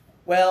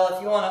Well,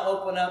 if you want to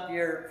open up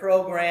your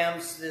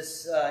programs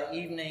this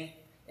evening,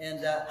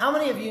 and how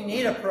many of you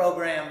need a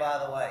program,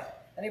 by the way?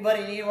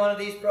 Anybody need one of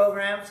these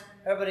programs?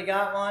 Everybody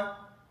got one?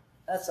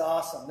 That's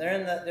awesome.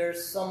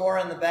 There's somewhere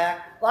in the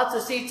back. Lots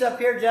of seats up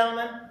here,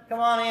 gentlemen. Come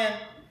on in.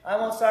 I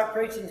won't start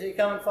preaching until you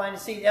come and find a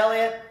seat.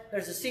 Elliot,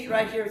 there's a seat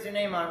right here with your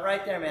name on it.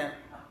 Right there, man.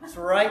 It's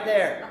right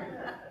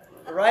there.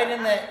 You're right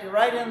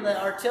in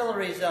the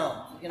artillery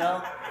zone, you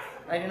know.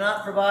 I do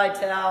not provide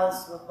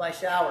towels with my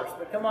showers,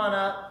 but come on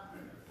up.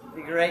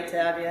 It'd be great to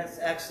have you. It's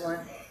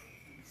excellent.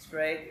 It's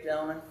great,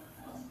 gentlemen.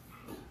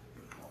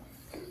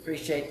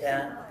 Appreciate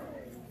that.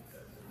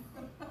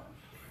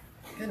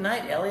 Good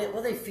night, Elliot. What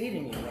are they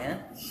feeding you,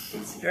 man?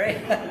 It's great.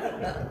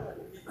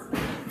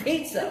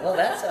 Pizza. Well,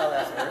 that's how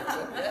that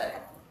works. Okay.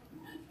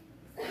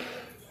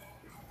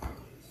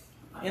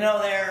 You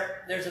know,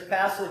 there's a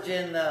passage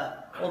in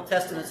the Old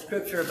Testament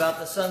scripture about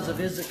the sons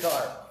of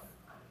Issachar.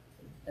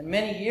 And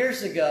many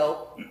years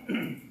ago,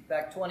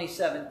 back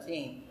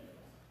 2017,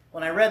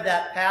 when I read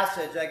that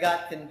passage, I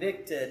got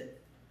convicted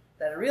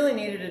that I really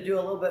needed to do a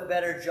little bit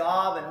better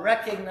job in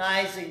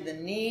recognizing the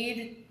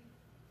need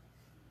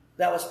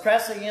that was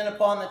pressing in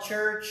upon the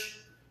church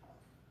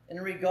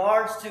in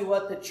regards to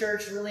what the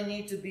church really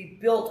needs to be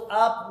built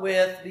up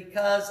with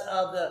because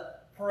of the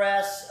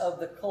press of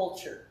the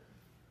culture.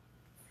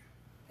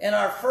 In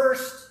our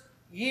first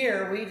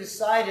year, we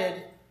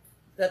decided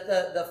that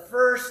the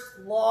first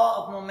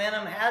law of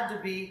momentum had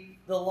to be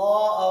the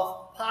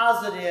law of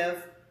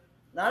positive,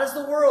 not as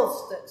the world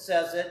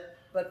says it,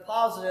 but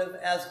positive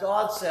as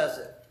God says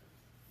it.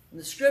 In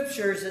the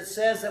scriptures, it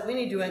says that we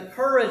need to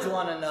encourage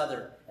one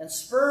another and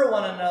spur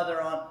one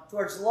another on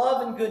towards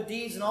love and good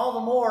deeds, and all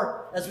the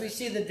more as we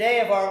see the day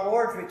of our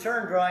Lord's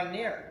return drawing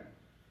near.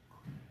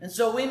 And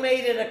so we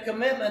made it a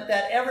commitment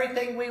that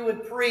everything we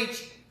would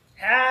preach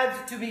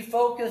had to be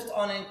focused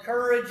on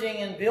encouraging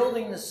and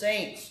building the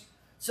saints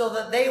so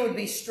that they would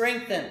be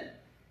strengthened.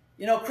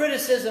 You know,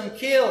 criticism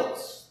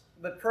kills,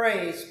 but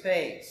praise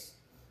pays.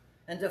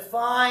 And to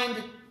find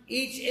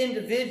each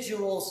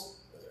individual's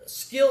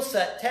skill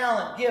set,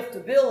 talent, gift,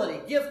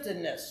 ability,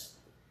 giftedness,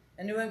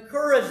 and to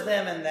encourage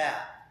them in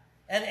that.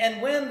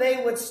 And when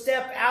they would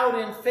step out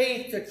in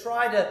faith to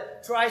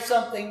try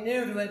something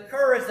new, to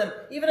encourage them,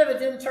 even if it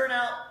didn't turn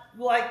out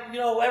like, you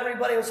know,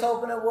 everybody was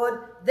hoping it would,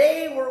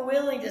 they were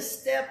willing to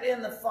step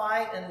in the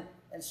fight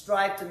and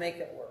strive to make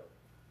it work.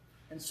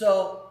 And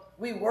so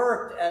we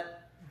worked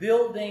at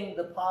building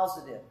the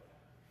positive.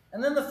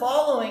 And then the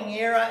following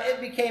year,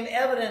 it became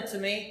evident to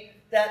me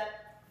that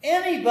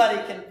anybody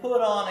can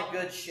put on a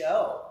good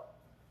show.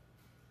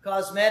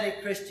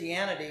 Cosmetic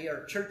Christianity,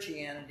 or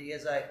churchianity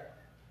as I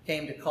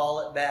came to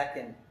call it back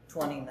in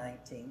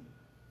 2019.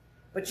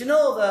 But you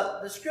know,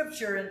 the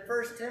scripture in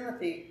 1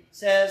 Timothy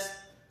says,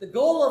 the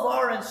goal of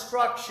our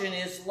instruction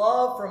is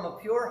love from a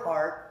pure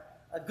heart,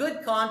 a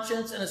good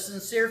conscience, and a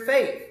sincere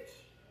faith.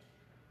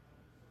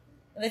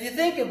 And if you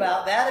think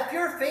about that, if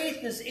your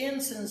faith is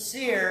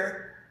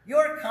insincere,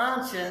 your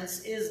conscience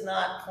is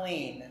not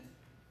clean,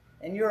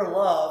 and your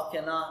love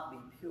cannot be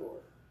pure.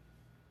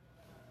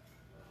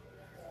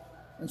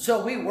 And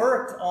so we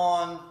worked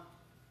on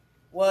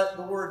what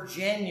the word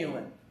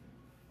genuine,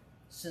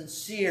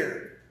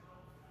 sincere,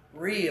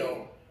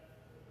 real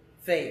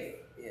faith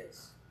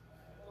is.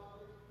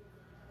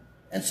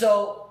 And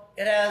so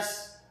it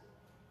has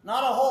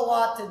not a whole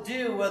lot to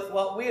do with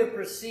what we would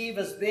perceive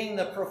as being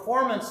the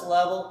performance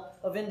level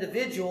of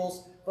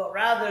individuals, but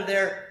rather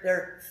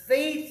their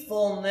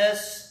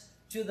faithfulness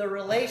to the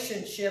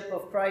relationship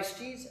of Christ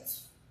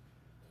Jesus.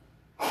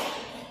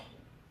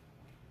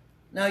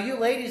 Now, you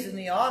ladies in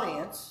the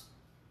audience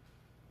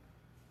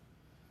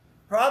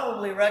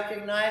probably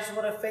recognize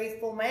what a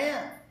faithful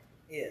man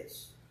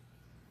is.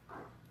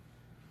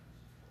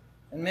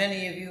 And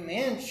many of you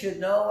men should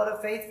know what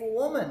a faithful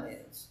woman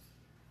is.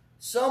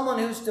 Someone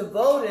who's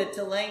devoted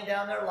to laying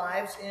down their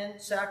lives in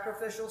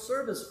sacrificial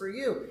service for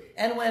you.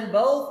 And when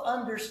both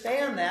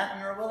understand that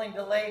and are willing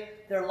to lay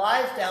their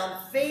lives down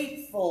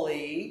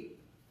faithfully,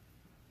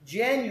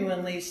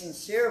 genuinely,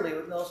 sincerely,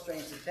 with no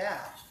strings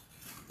attached,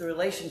 the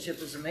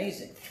relationship is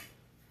amazing.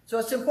 So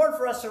it's important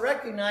for us to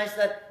recognize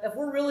that if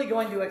we're really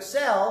going to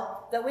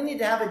excel, that we need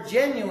to have a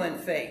genuine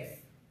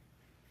faith.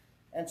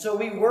 And so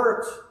we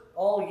worked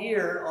all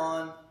year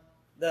on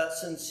the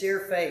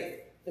sincere faith,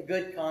 the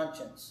good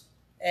conscience,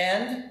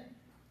 and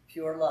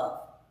pure love.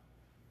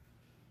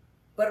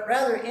 But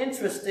rather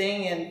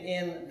interesting,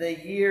 in the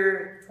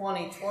year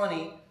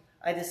 2020,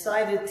 I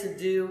decided to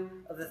do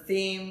the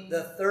theme,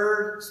 the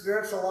third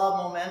spiritual law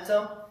of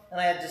momentum,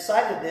 and I had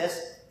decided this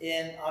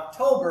in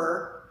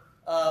October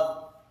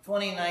of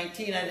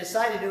 2019. I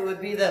decided it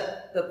would be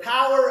the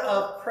power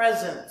of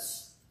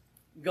presence,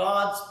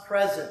 God's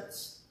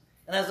presence.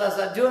 And as I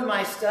was doing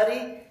my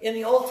study, in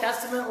the Old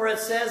Testament where it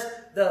says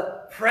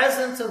the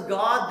presence of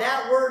God,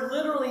 that word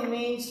literally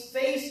means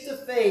face to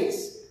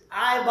face,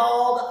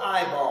 eyeball to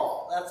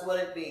eyeball. That's what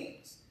it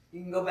means.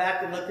 You can go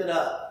back and look it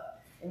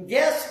up. And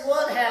guess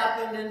what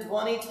happened in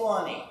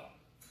 2020?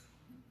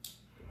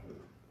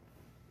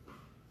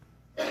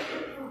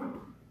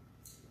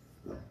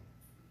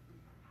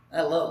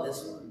 I love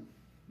this one.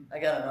 I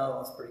got another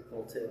one that's pretty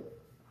cool too.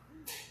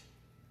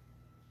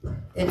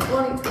 In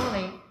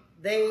 2020,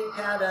 they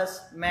had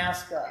us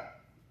mask up.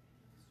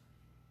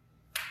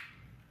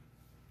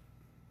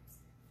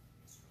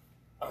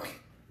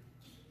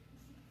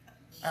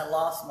 I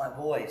lost my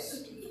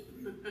voice.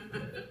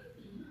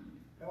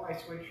 No, I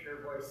switched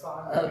your voice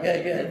on.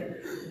 Okay,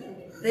 good.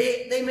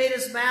 They made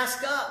us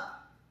mask up.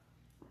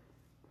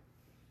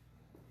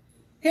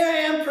 Here I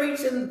am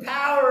preaching the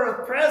power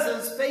of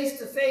presence, face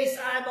to face,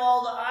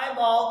 eyeball to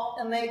eyeball,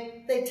 and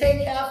they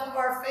take half of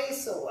our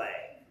face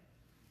away.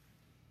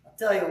 I'll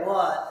tell you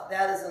what,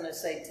 that isn't a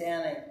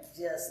satanic,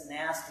 just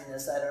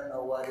nastiness. I don't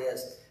know what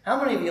is.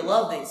 How many of you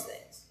love these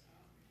things?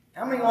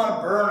 How many want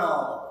to burn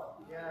all of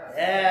them?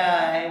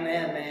 Yeah,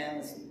 amen, man.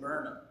 Let's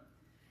burn them.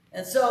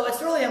 And so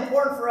it's really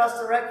important for us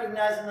to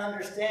recognize and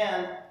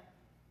understand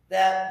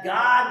that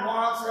God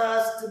wants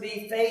us to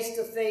be face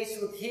to face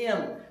with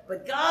Him.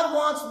 But God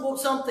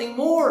wants something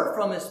more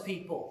from His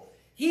people.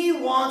 He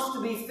wants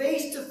to be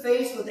face to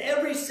face with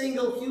every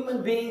single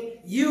human being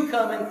you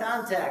come in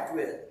contact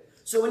with.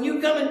 So when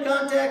you come in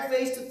contact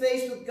face to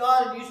face with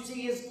God and you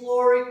see His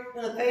glory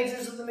in the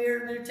pages of the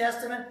New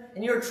Testament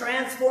and you're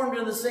transformed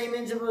into the same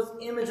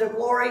image of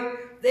glory,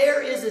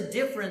 there is a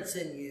difference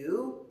in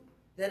you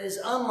that is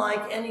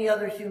unlike any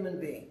other human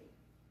being.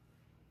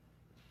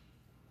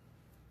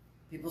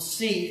 People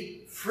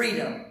see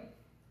freedom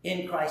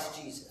in Christ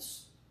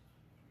Jesus.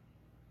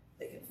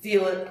 They can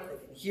feel it,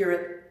 they can hear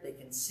it, they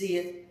can see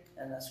it,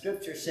 and the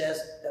Scripture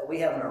says that we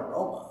have an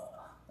aroma.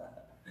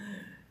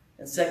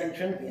 In 2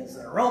 Corinthians,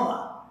 an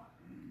aroma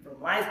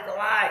from life to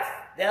life,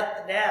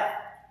 death to death.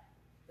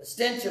 The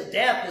stench of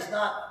death is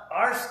not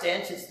our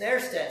stench, it's their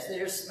stench.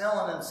 They're just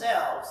smelling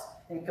themselves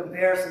in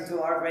comparison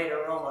to our great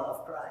aroma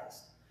of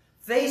Christ.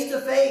 Face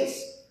to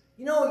face.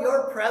 You know,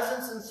 your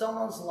presence in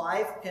someone's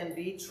life can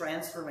be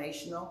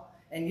transformational,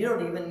 and you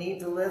don't even need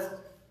to lift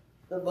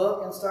the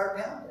book and start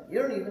counting.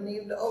 You don't even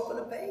need to open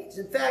a page.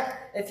 In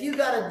fact, if you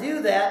got to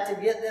do that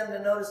to get them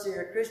to notice that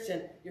you're a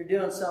Christian, you're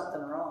doing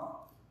something wrong.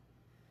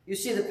 You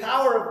see, the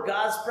power of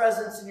God's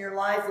presence in your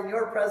life and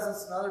your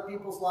presence in other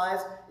people's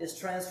lives is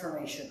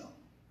transformational.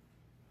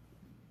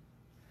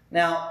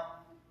 Now,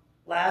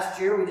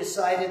 last year we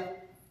decided,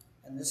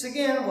 and this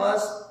again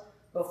was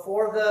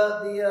before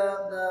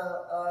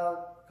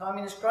the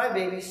communist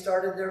crybabies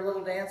started their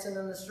little dancing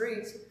in the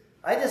streets.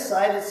 I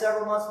decided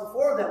several months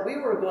before that we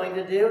were going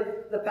to do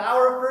the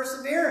power of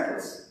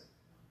perseverance.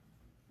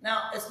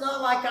 Now, it's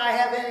not like I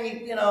have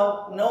any,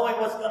 knowing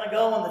what's going to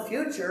go in the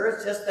future.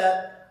 It's just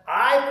that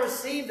I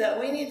perceive that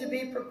we need to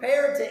be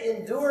prepared to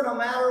endure no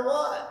matter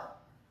what.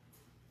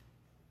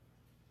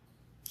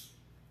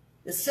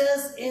 It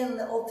says in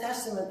the Old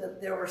Testament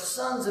that there were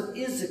sons of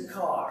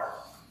Issachar,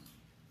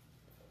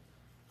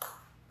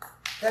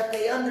 that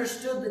they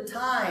understood the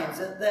times,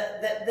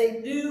 that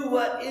they knew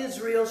what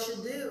Israel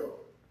should do.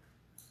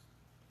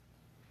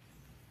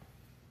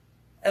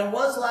 And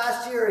was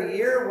last year a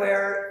year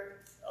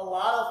where a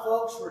lot of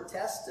folks were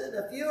tested?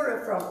 If you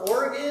were from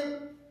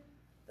Oregon,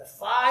 the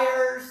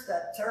fires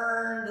that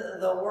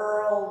turned the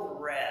world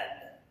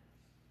red.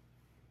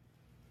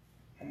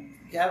 And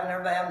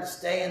everybody having to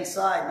stay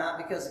inside, not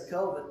because of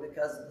COVID,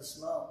 because of the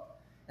smoke.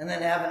 And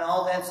then having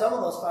all that, some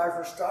of those fires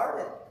were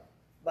started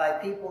by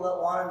people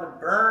that wanted to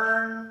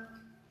burn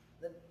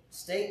the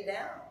state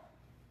down.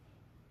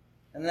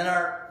 And then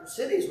our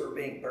cities were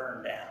being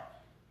burned down.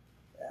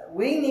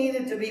 We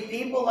needed to be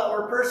people that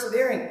were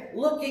persevering,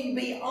 looking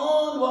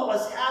beyond what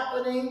was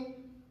happening,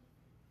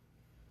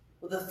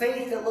 with a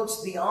faith that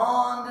looks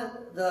beyond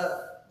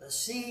the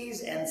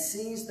seas and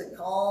sees the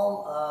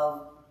calm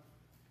of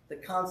the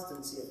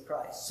constancy of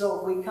Christ.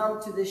 So we come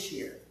to this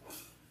year.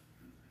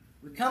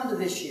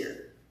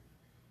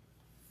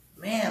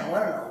 Man,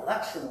 what an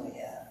election we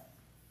had.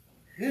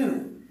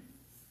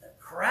 The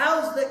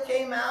crowds that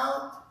came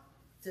out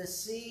to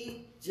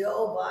see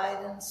Joe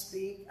Biden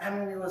speak, I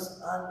mean, it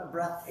was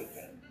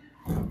breathtaking.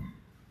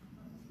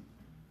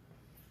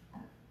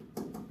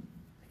 The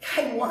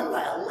guy won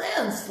by a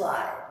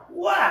landslide.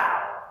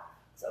 Wow,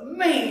 it's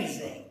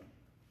amazing.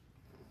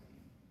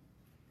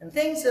 And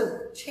things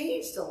have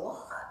changed a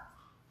lot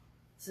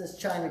since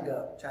Joe Biden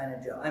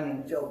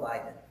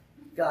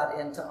got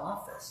into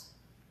office.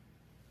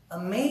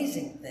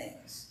 Amazing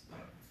things.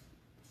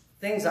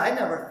 Things I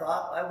never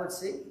thought I would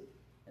see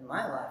in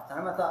my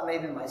lifetime. I thought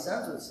maybe my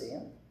sons would see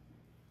him.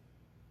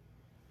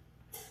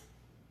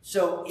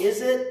 So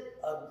is it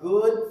a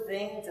good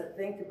thing to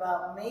think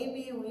about?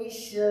 Maybe we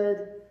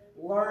should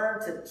learn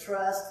to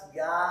trust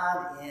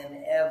God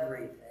in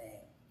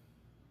everything.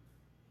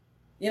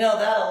 You know,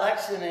 that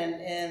election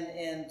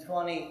in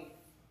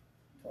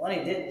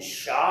 2020 didn't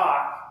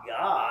shock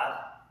God.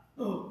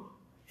 Oh,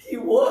 he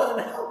won.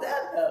 How'd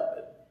that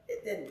happen?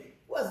 It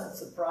wasn't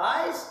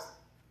surprised.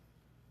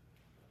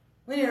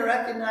 We need to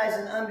recognize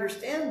and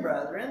understand,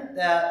 brethren,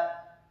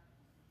 that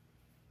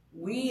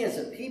we as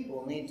a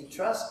people need to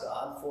trust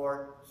God,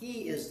 for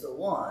He is the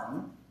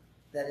one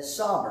that is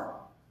sovereign.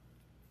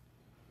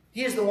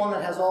 He is the one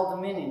that has all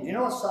dominion. Do you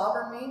know what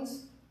sovereign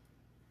means?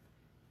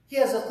 He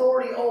has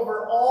authority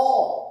over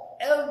all,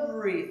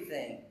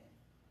 everything,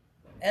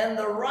 and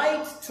the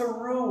right to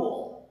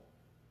rule.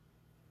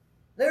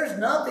 There's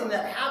nothing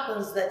that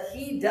happens that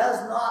he does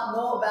not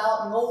know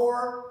about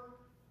nor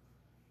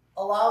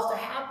allows to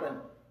happen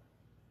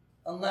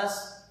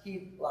unless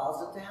he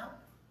allows it to happen.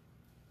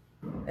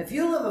 If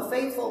you live a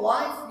faithful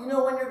life, you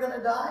know when you're going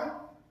to die?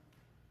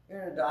 You're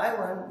going to die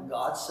when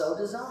God so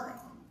designed,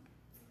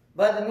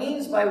 by the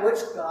means by which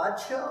God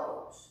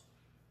chose,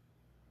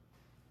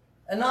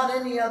 and not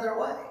any other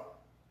way.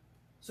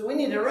 So we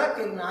need to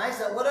recognize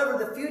that whatever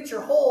the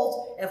future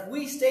holds, if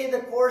we stay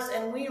the course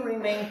and we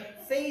remain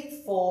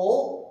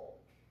faithful,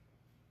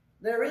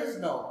 there is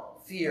no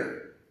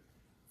fear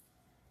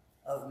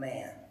of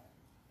man.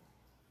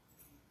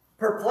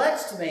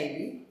 Perplexed,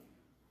 maybe.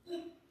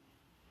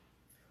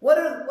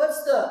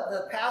 What's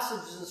the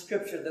passages of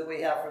Scripture that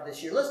we have for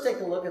this year? Let's take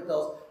a look at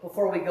those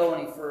before we go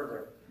any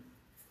further.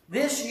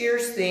 This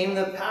year's theme,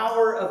 the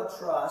power of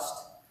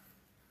trust.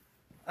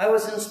 I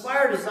was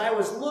inspired as I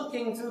was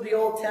looking through the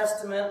Old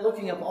Testament,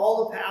 looking up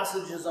all the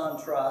passages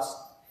on trust,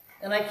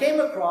 and I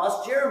came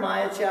across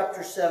Jeremiah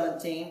chapter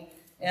 17,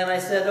 and I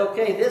said,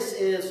 okay, this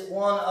is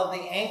one of the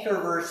anchor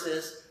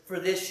verses for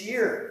this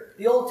year.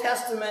 The Old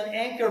Testament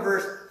anchor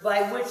verse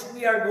by which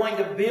we are going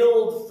to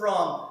build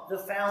from, the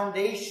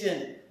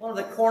foundation, one of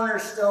the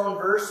cornerstone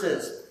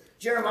verses.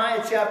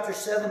 Jeremiah chapter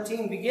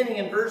 17, beginning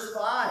in verse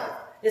 5.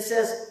 It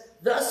says,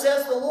 "Thus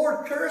says the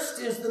Lord, cursed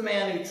is the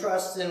man who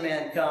trusts in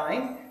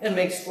mankind and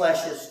makes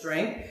flesh his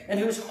strength, and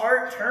whose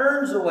heart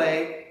turns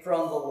away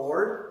from the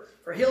Lord.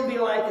 For he'll be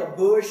like a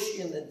bush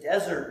in the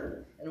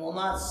desert and will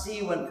not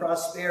see when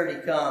prosperity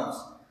comes.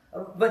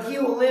 But he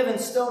will live in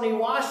stony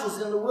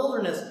washes in the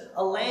wilderness,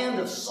 a land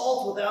of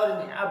salt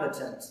without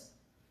inhabitants.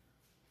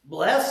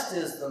 Blessed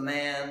is the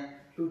man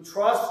who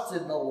trusts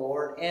in the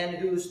Lord and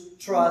whose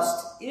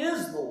trust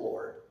is the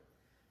Lord.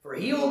 For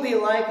he will be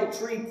like a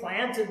tree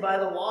planted by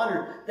the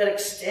water that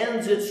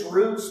extends its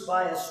roots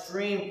by a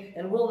stream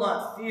and will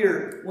not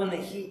fear when the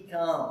heat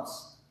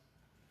comes.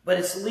 But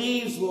its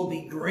leaves will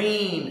be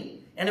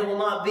green, and it will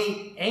not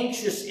be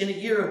anxious in a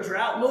year of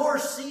drought, nor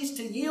cease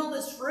to yield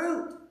its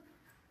fruit."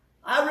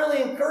 I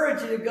really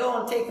encourage you to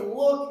go and take a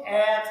look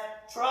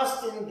at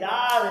trust in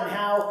God and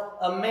how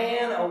a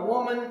man, a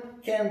woman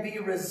can be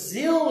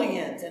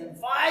resilient and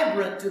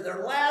vibrant to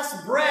their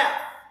last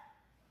breath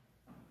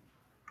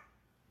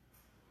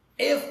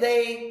if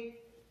they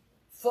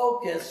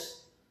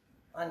focus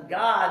on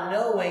God,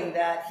 knowing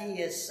that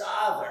he is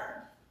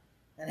sovereign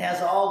and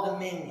has all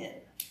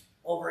dominion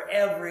over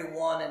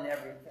everyone and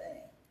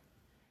everything.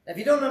 If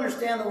you don't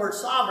understand the word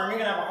sovereign, you're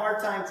going to have a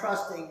hard time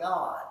trusting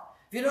God.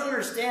 If you don't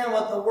understand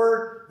what the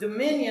word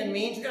dominion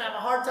means, you're going to have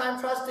a hard time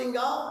trusting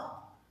God.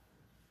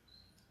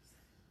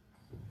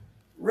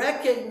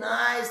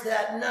 Recognize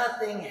that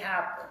nothing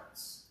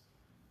happens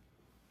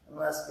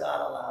unless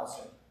God allows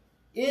it.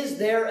 Is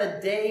there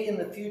a day in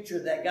the future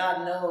that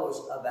God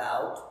knows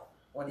about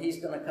when he's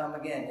going to come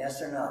again?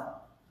 Yes or no?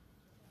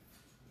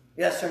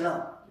 Yes or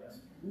no? Yes.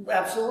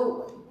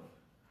 Absolutely.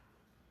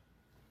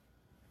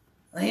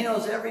 And he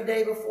knows every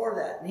day before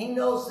that. And he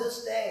knows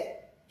this day.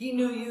 He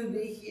knew you'd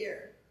be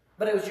here.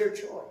 But it was your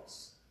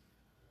choice.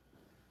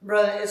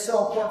 Brother, it's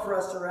so important for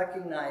us to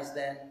recognize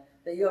then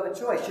that you have a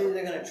choice. You're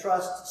either going to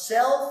trust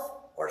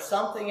self or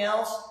something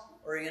else,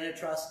 or you're going to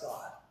trust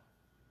God.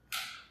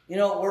 You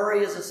know what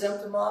worry is a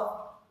symptom of?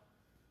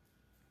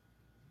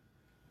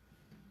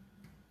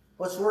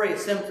 What's worry a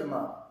symptom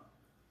of?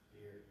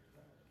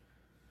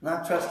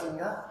 Not trusting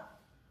God.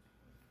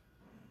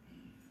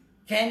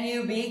 Can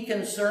you be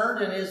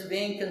concerned, and is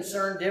being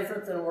concerned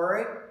different than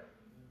worry?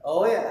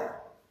 Oh yeah.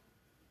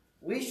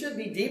 We should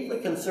be deeply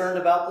concerned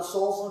about the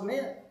souls of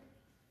men.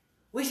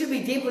 We should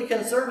be deeply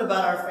concerned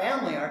about our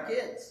family, our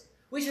kids.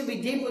 We should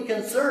be deeply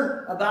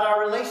concerned about our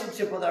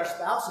relationship with our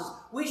spouses.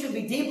 We should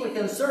be deeply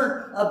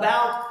concerned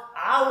about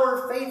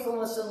our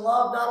faithfulness and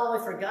love, not only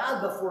for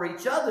God, but for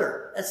each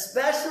other,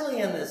 especially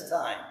in this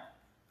time.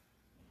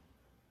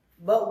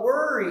 But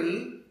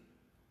worry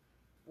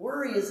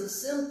is a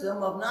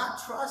symptom of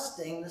not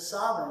trusting the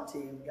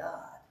sovereignty of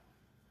God.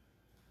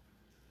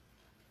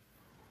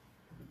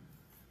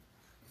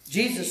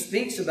 Jesus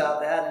speaks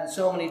about that in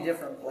so many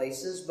different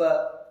places,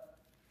 but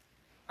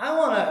I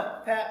want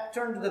to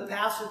turn to the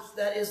passage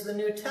that is the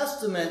New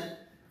Testament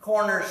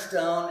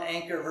cornerstone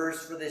anchor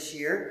verse for this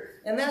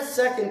year, and that's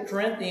 2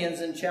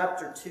 Corinthians in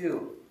chapter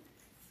 2.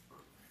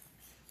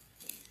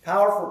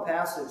 Powerful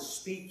passage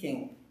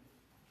speaking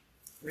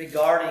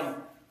regarding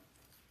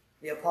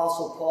the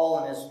Apostle Paul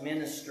and his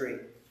ministry.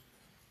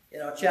 You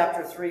know,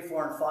 chapter 3,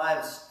 4, and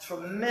 5 is a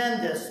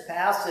tremendous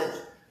passage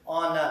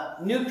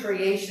on new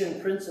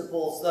creation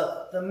principles,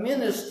 the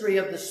ministry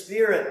of the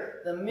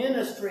Spirit, the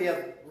ministry of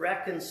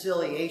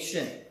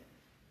reconciliation.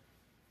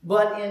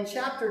 But in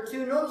chapter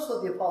 2, notice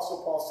what the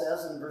Apostle Paul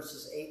says in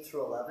verses 8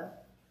 through 11.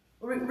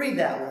 Read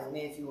that with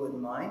me if you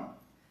wouldn't mind.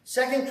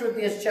 2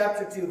 Corinthians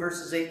chapter 2,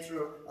 verses 8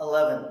 through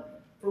 11.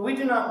 "For we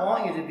do not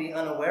want you to be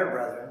unaware,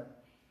 brethren,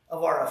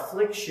 of our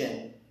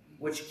affliction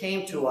which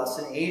came to us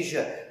in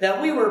Asia,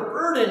 that we were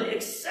burdened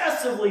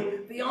excessively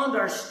beyond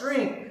our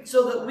strength,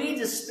 so that we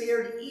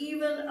despaired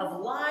even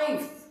of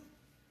life.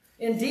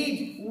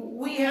 Indeed,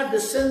 we had the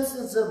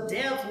sentence of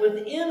death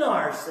within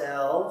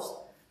ourselves,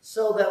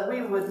 so that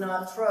we would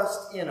not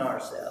trust in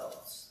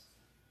ourselves,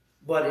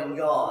 but in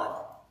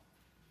God,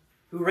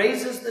 who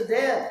raises the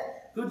dead,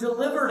 who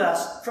delivered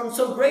us from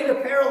so great a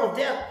peril of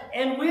death,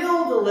 and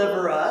will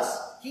deliver us,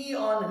 he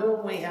on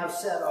whom we have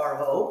set our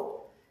hope,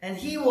 and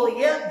he will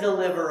yet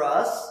deliver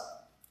us,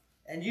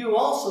 and you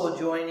also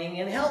joining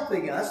in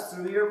helping us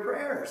through your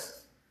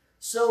prayers,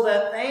 so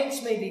that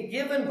thanks may be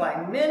given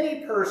by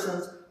many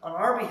persons on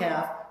our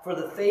behalf for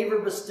the favor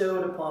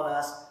bestowed upon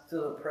us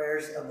through the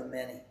prayers of the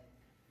many.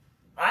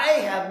 I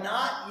have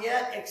not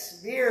yet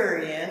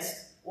experienced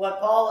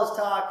what Paul is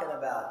talking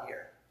about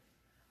here.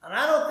 And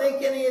I don't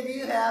think any of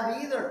you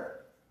have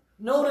either.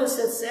 Notice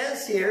it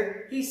says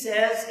here, he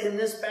says in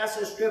this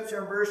passage of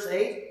Scripture in verse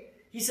 8,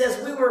 he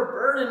says, we were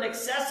burdened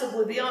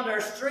excessively beyond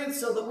our strength,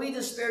 so that we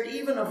despaired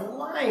even of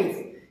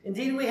life.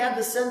 Indeed, we had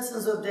the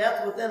sentence of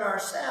death within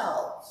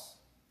ourselves.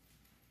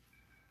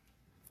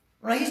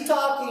 Now, he's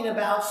talking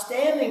about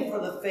standing for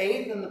the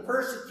faith and the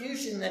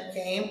persecution that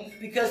came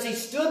because he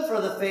stood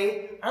for the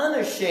faith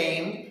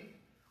unashamed,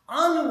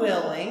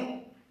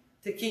 unwilling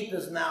to keep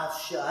his mouth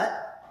shut,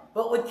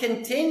 but would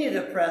continue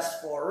to press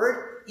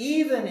forward,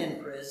 even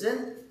in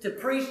prison, to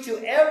preach to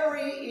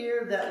every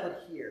ear that would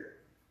hear.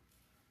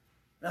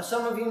 Now,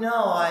 some of you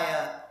know I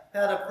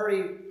had a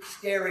pretty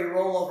scary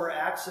rollover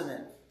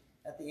accident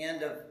at the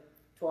end of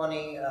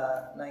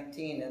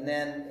 2019,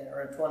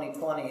 or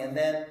 2020, and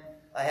then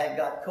I had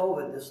got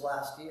COVID this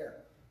last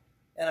year,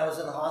 and I was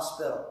in the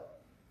hospital.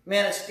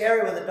 Man, it's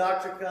scary when the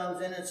doctor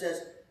comes in and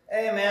says,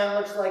 hey, man,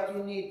 looks like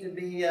you need to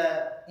be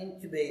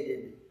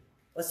intubated.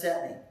 What's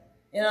that mean?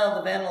 You know,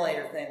 the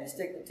ventilator thing. They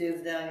stick the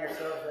tubes down your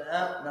throat.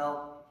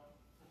 No.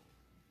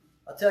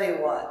 I'll tell you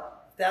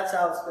what. If that's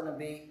how it's going to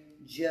be,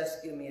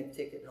 just give me a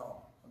ticket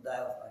home. I'll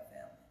die with my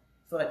family.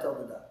 That's what I told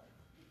the doctor.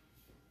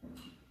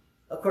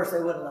 Of course,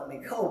 they wouldn't let me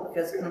go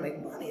because they're going to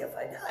make money if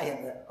I die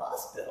in the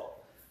hospital.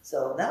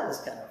 So that was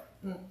kind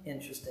of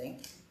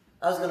interesting.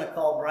 I was going to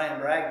call Brian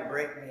Bragg to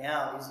break me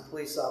out. He's a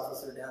police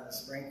officer down in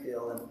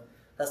Springfield, and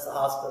that's the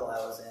hospital I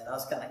was in. I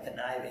was kind of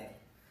conniving.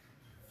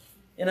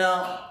 You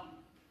know,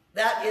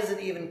 that isn't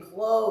even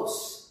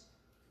close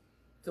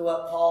to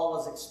what Paul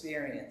was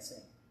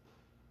experiencing.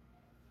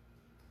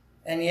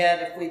 And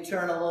yet, if we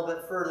turn a little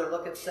bit further,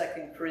 look at 2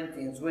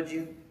 Corinthians, would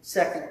you?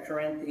 2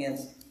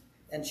 Corinthians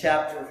and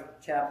chapter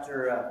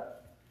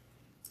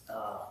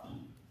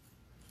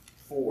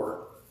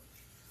 4.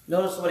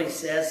 Notice what he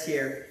says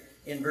here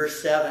in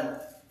verse 7.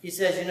 He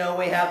says, you know,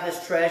 we have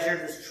this treasure,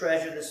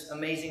 this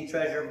amazing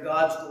treasure of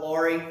God's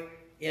glory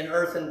in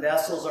earthen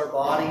vessels, our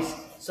bodies,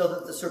 so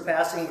that the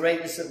surpassing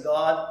greatness of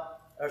God,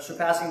 our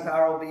surpassing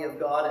power will be of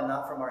God and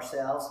not from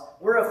ourselves.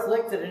 We're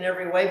afflicted in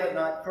every way, but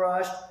not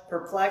crushed,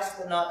 perplexed,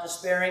 but not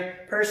despairing,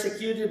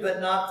 persecuted,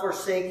 but not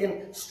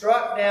forsaken,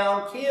 struck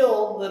down,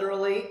 killed,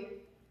 literally,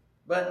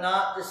 but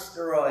not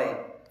destroyed.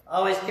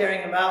 Always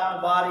carrying about in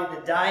the body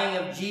the dying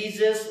of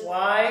Jesus.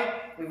 Why?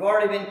 We've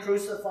already been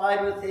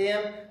crucified with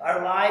him.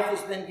 Our life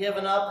has been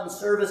given up in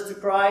service to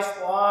Christ.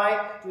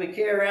 Why do we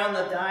carry around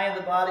the dying of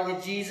the body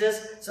of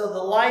Jesus? So the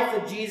life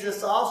of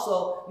Jesus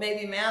also may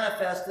be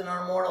manifest in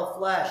our mortal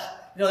flesh.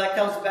 You know, that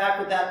comes back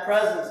with that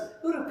presence.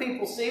 Who do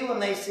people see when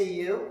they see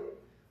you?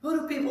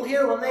 Who do people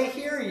hear when they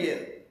hear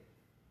you?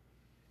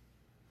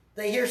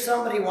 They hear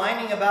somebody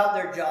whining about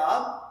their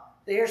job.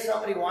 They hear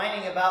somebody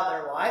whining about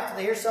their wife.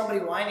 They hear somebody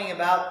whining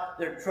about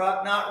their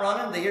truck not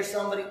running. They hear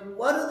somebody,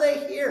 what do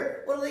they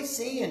hear? What do they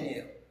see in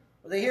you?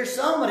 Well, they hear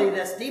somebody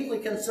that's deeply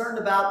concerned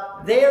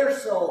about their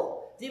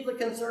soul, deeply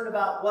concerned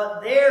about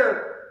what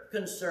they're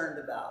concerned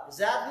about. Is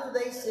that who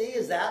they see?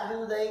 Is that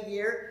who they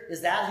hear?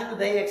 Is that who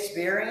they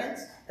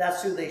experience?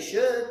 That's who they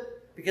should,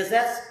 because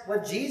that's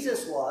what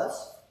Jesus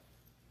was.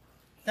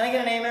 Can I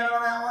get an amen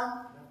on that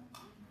one?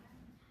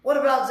 What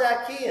about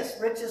Zacchaeus,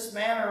 richest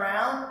man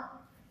around?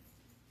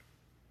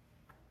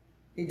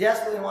 He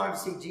desperately wanted to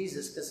see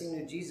Jesus because he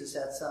knew Jesus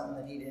had something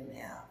that he didn't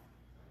have.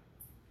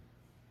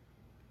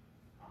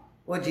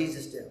 What did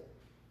Jesus do?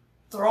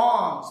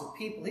 Throngs of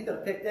people. He could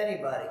have picked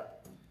anybody.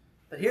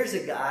 But here's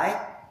a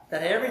guy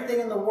that had everything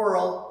in the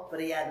world,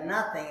 but he had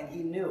nothing, and he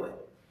knew it.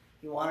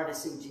 He wanted to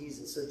see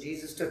Jesus. So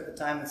Jesus took the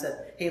time and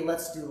said, hey,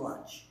 let's do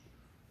lunch.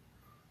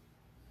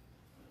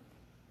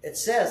 It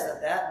says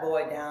that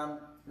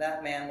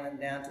that man went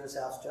down to his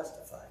house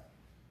justified.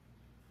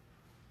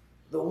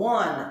 The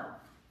one.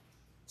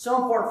 So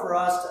important for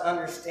us to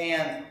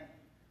understand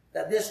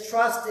that this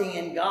trusting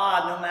in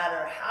God, no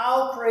matter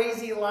how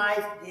crazy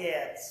life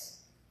gets,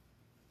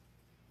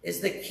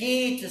 is the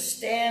key to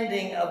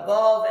standing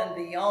above and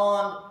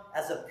beyond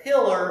as a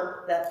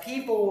pillar that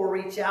people will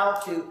reach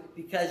out to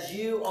because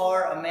you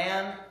are a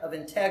man of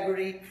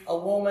integrity, a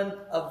woman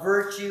of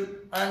virtue,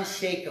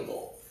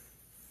 unshakable.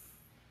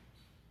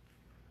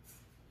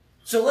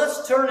 So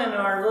let's turn in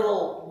our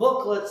little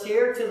booklets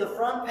here to the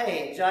front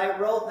page. I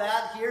wrote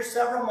that here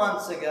several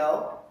months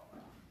ago.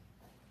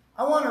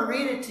 I want to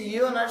read it to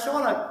you, and I just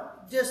want to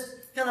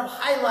just kind of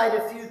highlight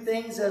a few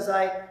things as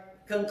I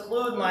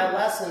conclude my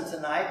lesson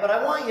tonight. But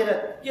I want you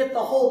to get the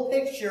whole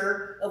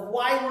picture of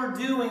why we're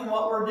doing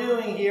what we're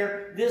doing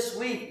here this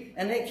week.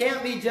 And it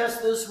can't be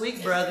just this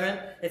week, brethren.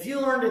 If you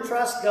learn to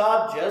trust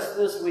God just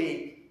this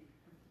week,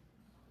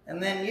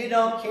 and then you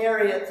don't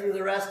carry it through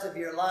the rest of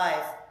your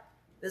life,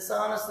 this,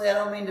 honestly, I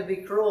don't mean to be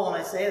cruel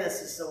when I say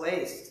this, it's a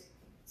waste.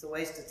 It's a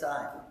waste of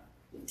time.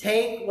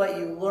 Take what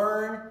you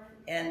learn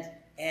and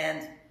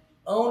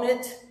own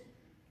it,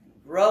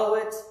 grow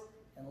it,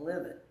 and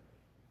live it.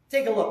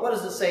 Take a look. What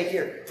does it say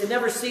here? It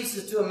never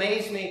ceases to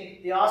amaze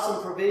me, the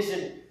awesome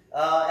provision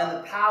and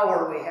the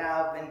power we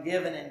have been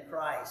given in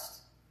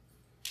Christ.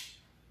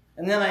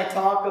 And then I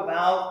talk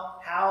about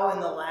how in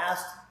the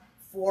last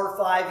 4 or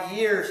 5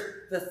 years,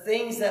 the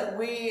things that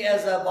we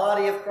as a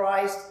body of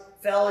Christ,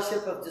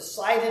 fellowship, have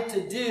decided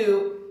to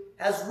do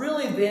has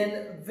really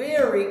been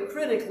very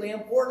critically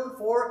important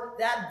for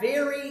that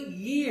very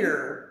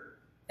year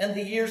and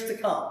the years to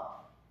come.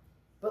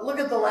 But look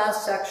at the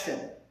last section.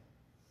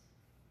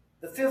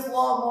 The fifth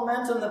law of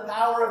momentum, the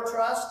power of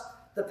trust.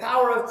 The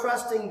power of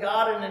trusting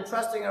God and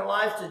entrusting our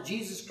lives to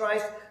Jesus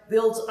Christ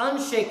builds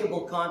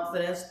unshakable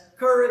confidence,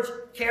 courage,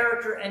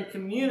 character, and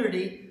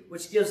community,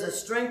 which gives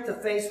us strength to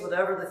face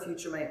whatever the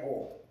future may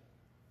hold.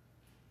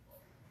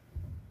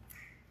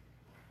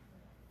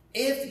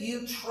 If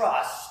you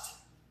trust,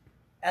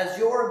 as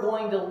you're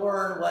going to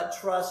learn what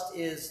trust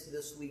is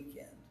this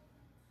weekend,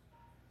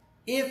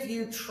 if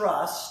you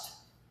trust,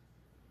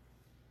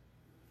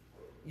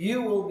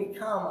 you will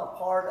become a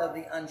part of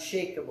the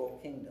unshakable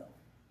kingdom.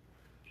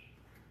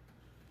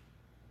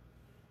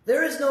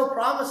 There is no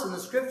promise in the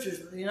Scriptures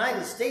that the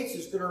United States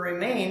is going to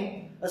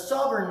remain a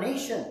sovereign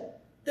nation.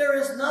 There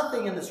is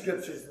nothing in the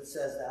Scriptures that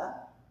says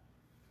that.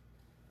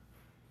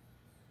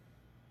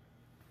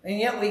 And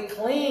yet we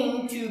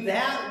cling to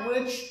that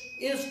which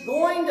is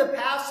going to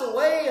pass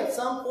away at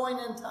some point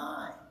in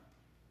time.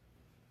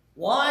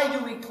 Why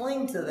do we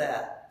cling to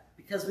that?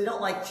 Because we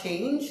don't like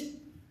change?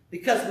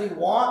 Because we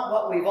want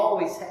what we've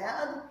always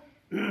had?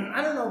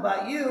 I don't know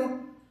about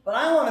you, but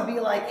I want to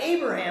be like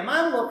Abraham.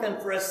 I'm looking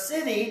for a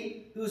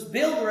city whose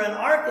builder and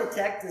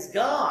architect is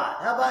God.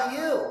 How about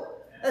you?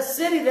 A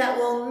city that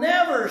will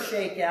never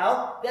shake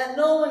out, that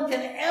no one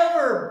can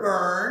ever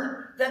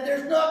burn, that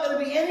there's not going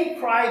to be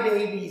any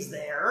crybabies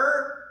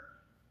there.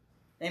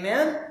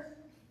 Amen?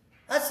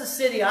 That's the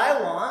city I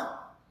want.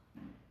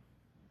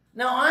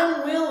 Now,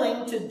 I'm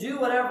willing to do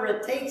whatever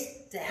it takes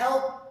to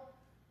help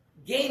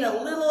gain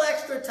a little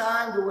extra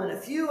time to win a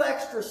few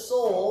extra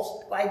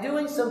souls by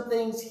doing some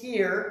things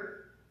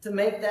here to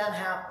make that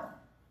happen.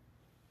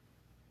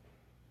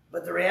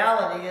 But the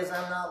reality is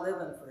I'm not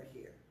living for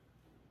here.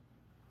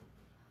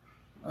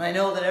 And I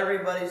know that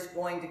everybody's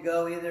going to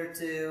go either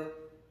to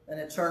an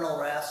eternal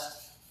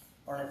rest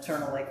or an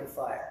eternal lake of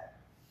fire.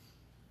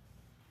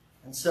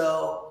 And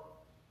so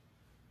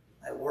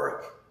I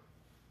work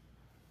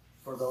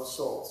for those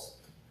souls.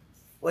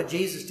 What did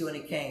Jesus do when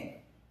he came?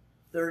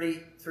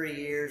 33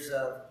 years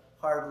of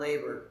hard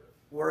labor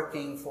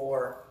working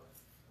for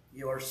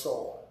your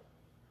soul.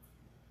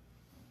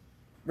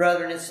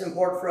 Brethren, it's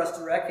important for us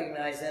to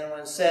recognize then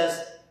when it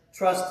says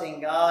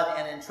trusting God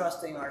and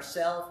entrusting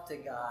ourselves to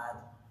God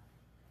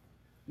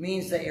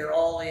means that you're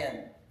all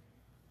in.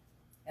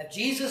 If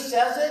Jesus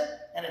says it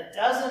and it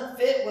doesn't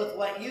fit with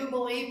what you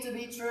believe to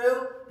be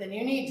true, then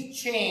you need to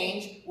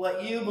change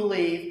what you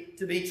believe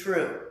to be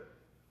true.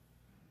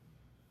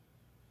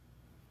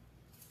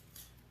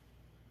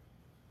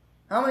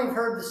 How many have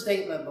heard the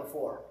statement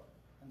before?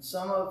 And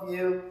some of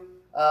you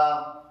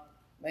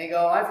may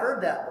go, I've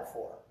heard that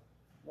before.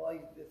 Well,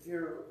 if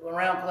you're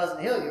around Pleasant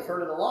Hill, you've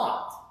heard it a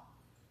lot.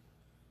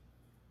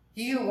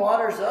 He who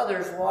waters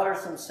others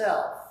waters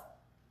himself.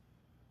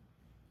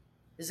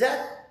 Is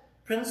that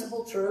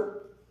principle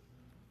true?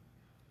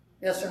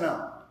 Yes or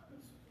no?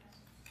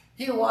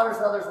 He who waters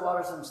others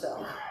waters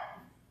himself.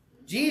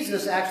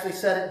 Jesus actually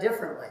said it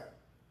differently.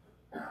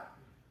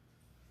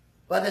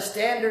 By the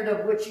standard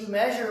of which you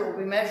measure, it will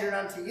be measured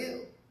unto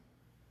you.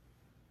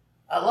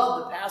 I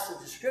love the passage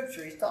of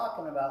Scripture he's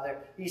talking about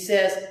there. He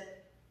says,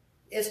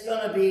 it's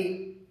going to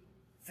be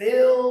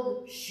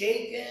filled,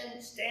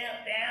 shaken,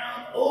 stamped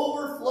down,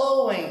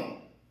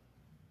 overflowing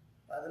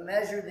by the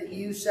measure that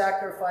you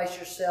sacrifice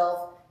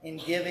yourself in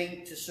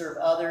giving to serve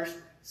others,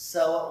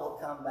 so it will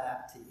come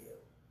back to you.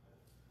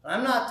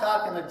 I'm not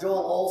talking a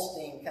Joel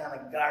Osteen kind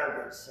of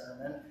garbage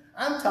sermon.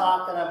 I'm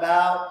talking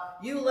about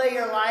you lay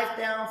your life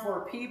down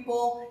for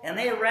people and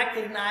they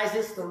recognize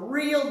it's the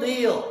real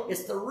deal.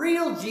 It's the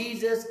real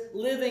Jesus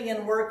living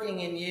and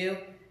working in you.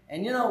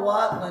 And you know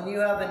what? When you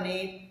have a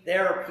need,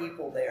 there are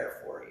people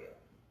there for you.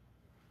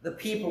 The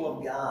people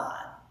of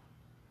God.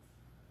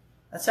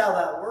 That's how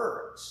that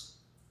works.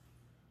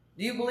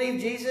 Do you believe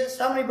Jesus?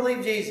 How many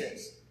believe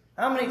Jesus?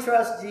 How many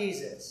trust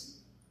Jesus?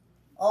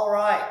 All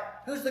right.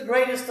 Who's the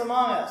greatest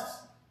among us?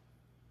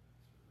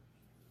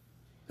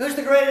 Who's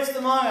the greatest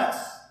among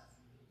us?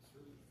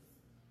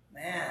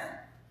 Man,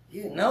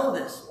 you know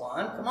this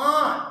one. Come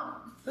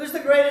on. Who's the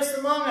greatest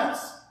among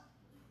us?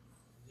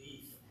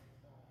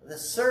 the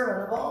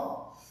servant of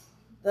all.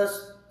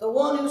 The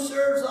one who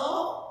serves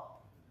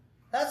all.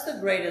 That's the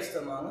greatest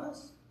among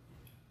us.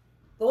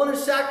 The one who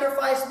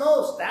sacrificed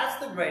most.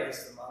 That's the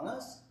greatest among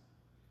us.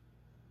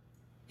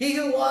 He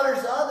who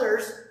waters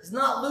others is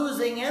not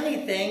losing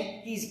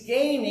anything. He's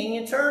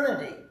gaining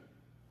eternity.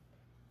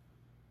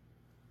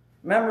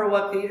 Remember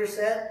what Peter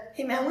said?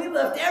 Hey man, we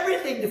left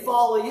everything to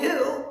follow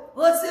you.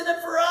 What's in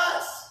it for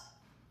us?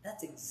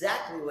 That's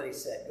exactly what he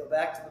said. Go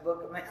back to the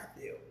book of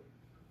Matthew.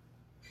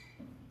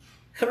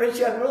 A rich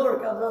young ruler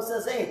comes up and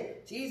says, hey,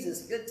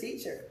 Jesus, good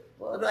teacher.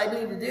 What do I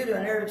need to do to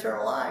inherit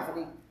eternal life?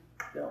 And he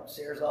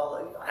shares all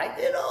those. I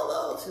did all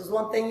those. There's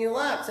one thing you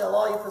lack. Sell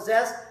all you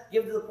possess,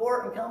 give to the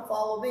poor, and come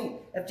follow me.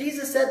 If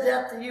Jesus said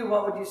that to you,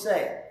 what would you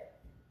say?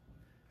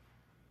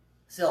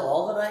 Sell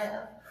all that I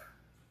have?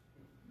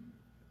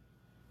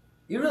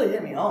 You really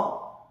didn't mean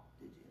all,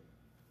 did you?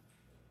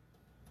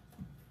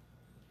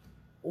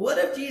 What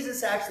if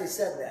Jesus actually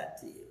said that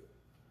to you?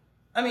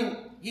 I mean,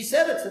 he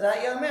said it to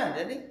that young man,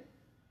 didn't he?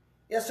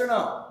 Yes or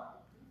no?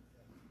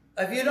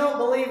 If you don't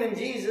believe in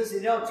Jesus,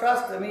 you don't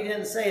trust him, he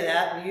didn't say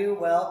that, and you,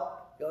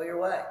 well, go your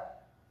way.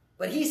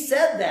 But he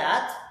said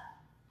that,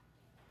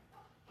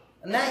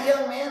 and that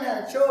young man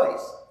had a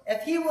choice.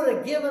 If he would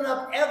have given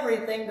up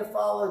everything to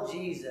follow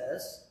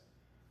Jesus,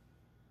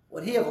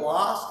 would he have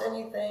lost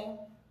anything,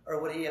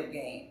 or would he have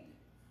gained?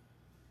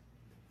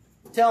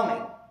 Tell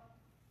me,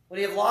 would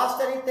he have lost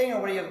anything,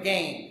 or would he have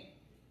gained?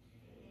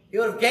 He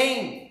would have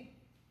gained.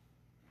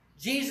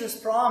 Jesus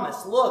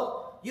promised,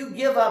 look, you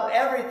give up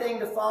everything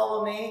to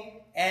follow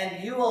me,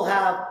 and you will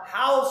have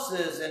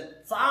houses and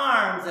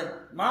farms and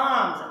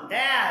moms and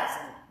dads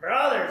and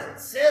brothers and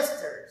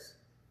sisters.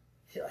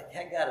 You're like,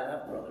 I got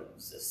enough brothers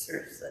and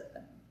sisters.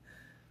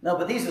 No,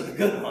 but these are the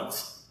good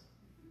ones.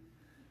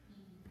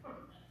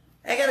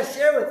 I got to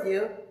share with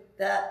you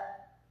that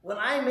when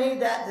I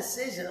made that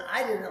decision,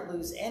 I didn't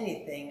lose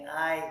anything.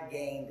 I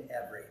gained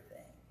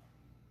everything.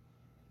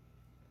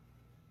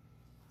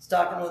 I was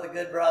talking with a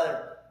good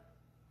brother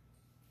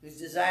who's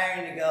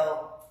desiring to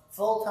go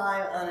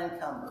full-time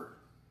unencumbered.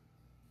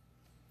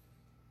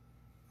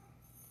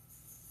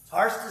 His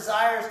heart's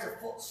desire is to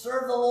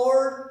serve the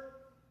Lord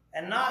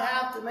and not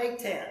have to make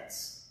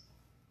tents.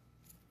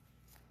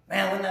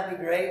 Man, wouldn't that be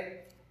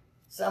great?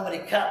 Somebody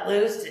cut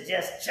loose to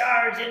just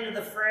charge into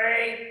the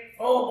fray,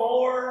 full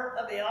bore.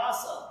 That'd be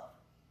awesome.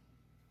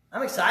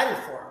 I'm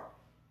excited for him.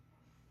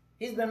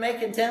 He's been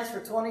making tents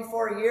for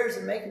 24 years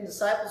and making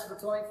disciples for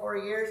 24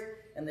 years,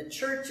 and the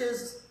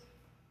churches,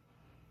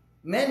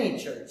 many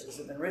churches,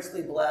 have been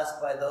richly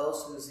blessed by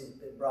those who he's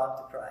been brought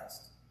to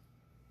Christ.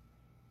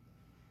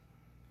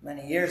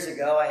 Many years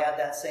ago, I had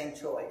that same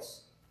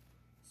choice.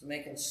 I was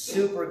making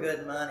super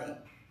good money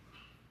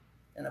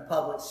in a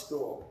public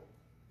school.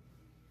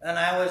 And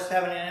I was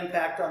having an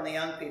impact on the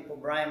young people.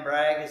 Brian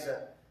Bragg is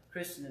a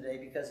Christian today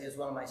because he was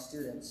one of my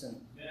students.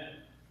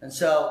 And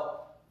so,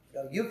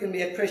 you can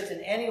be a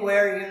Christian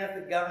anywhere, even if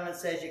the government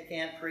says you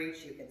can't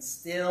preach. You can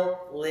still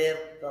live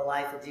the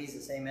life of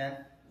Jesus. Amen?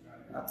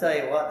 I'll tell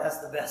you what, that's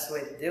the best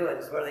way to do it,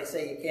 is where they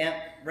say you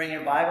can't bring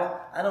your Bible.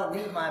 I don't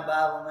need my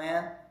Bible,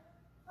 man.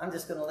 I'm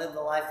just going to live the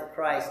life of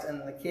Christ,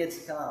 and the kids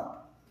come.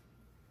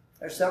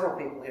 There's several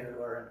people here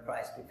who are in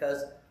Christ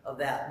because of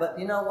that. But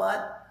you know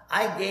what?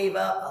 I gave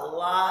up a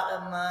lot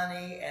of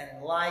money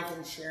and life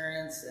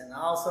insurance and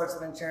all sorts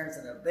of insurance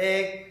and a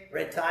big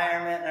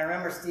retirement. And I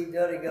remember Steve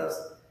Doty goes,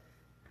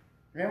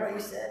 remember what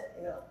you said?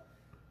 You know,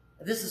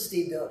 this is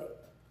Steve Doty.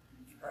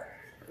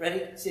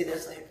 Ready? See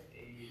this later.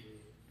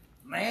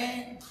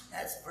 Man,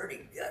 that's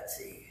pretty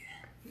gutsy.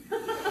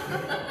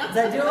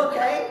 Did I do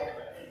okay?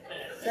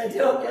 Did I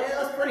do okay?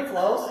 That was pretty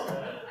close.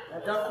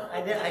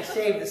 I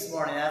shaved this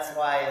morning. That's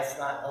why it's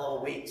not a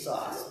little weak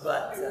sauce.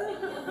 But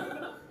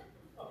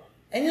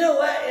and you know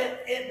what?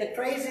 The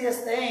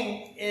craziest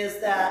thing is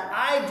that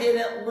I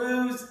didn't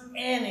lose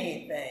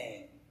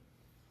anything.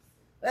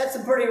 That's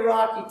some pretty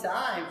rocky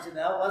times, you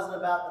know. It wasn't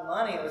about the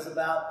money. It was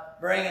about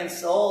bringing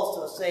souls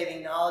to a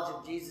saving knowledge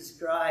of Jesus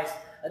Christ.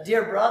 A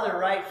dear brother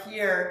right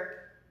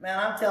here, man,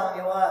 I'm telling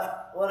you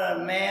what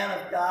a man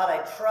of God.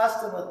 I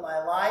trust him with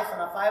my life,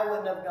 and if I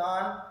wouldn't have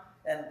gone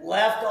and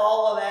left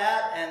all of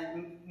that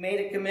and made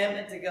a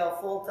commitment to go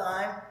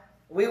full-time,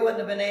 we wouldn't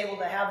have been able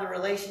to have the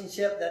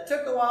relationship that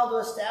took a while to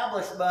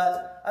establish,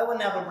 but I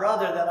wouldn't have a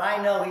brother that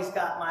I know he's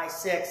got my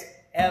six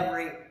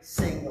every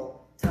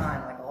single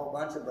time, like a whole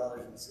bunch of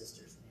brothers and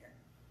sisters in here.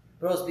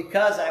 But it was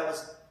because I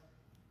was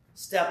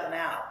stepping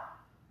out.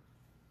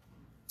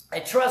 I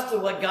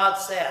trusted what God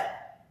said.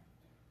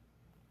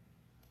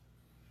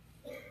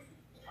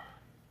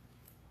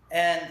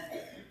 And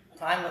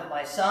time with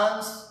my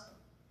sons,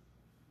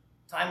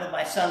 time with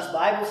my son's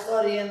Bible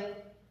studying,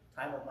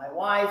 time with my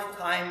wife,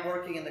 time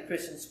working in the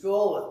Christian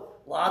school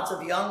with lots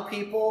of young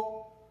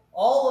people.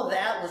 All of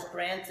that was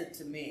granted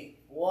to me.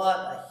 What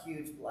a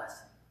huge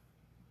blessing.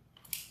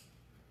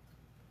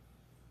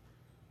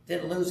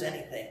 Didn't lose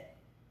anything.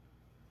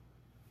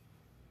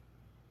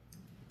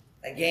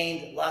 I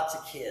gained lots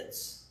of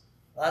kids,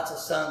 lots of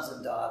sons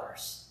and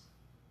daughters,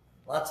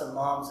 lots of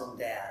moms and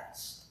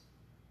dads.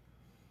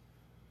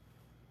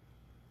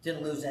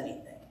 Didn't lose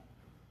anything.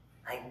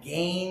 I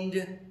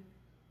gained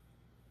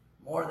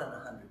more than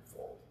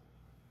 100-fold.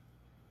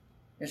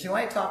 You see,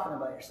 why are you talking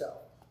about yourself?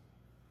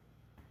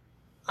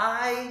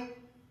 I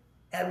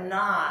am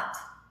not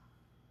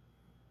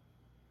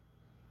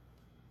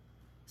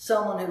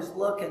someone who's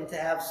looking to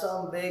have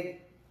some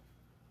big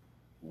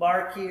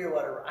marquee or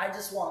whatever. I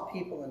just want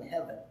people in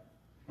heaven.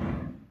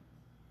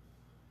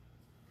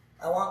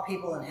 I want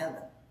people in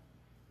heaven.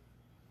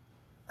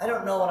 I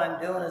don't know what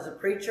I'm doing as a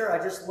preacher.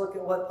 I just look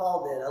at what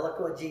Paul did. I look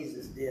at what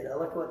Jesus did. I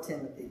look at what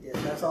Timothy did.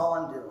 That's all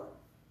I'm doing.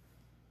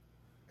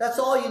 That's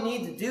all you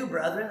need to do,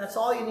 brethren. That's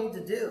all you need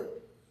to do.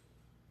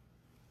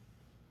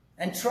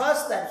 And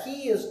trust that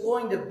He is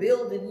going to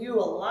build in you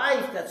a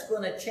life that's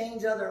going to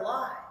change other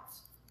lives.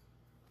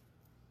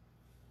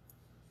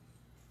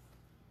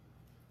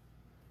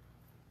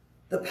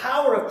 The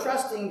power of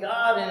trusting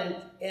God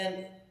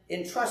and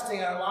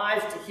entrusting our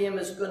lives to Him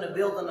is going to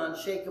build an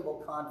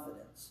unshakable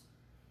confidence.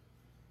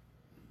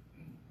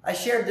 I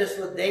shared this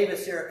with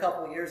Davis here a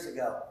couple of years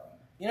ago.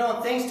 You know,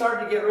 when things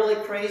started to get really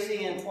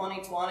crazy in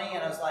 2020,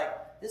 and I was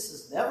like, this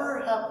has never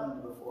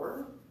happened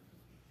before.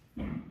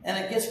 And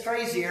it gets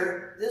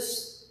crazier.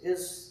 This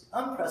is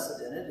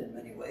unprecedented in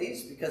many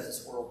ways because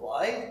it's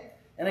worldwide.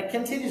 And it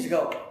continues to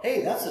go,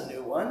 hey, that's a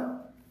new one.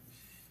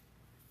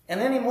 And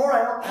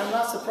anymore, I'm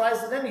not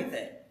surprised at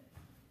anything.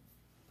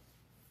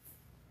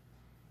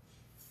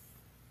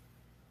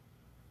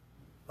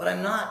 But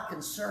I'm not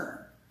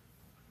concerned.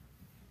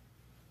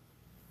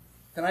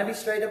 Can I be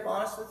straight up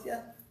honest with you?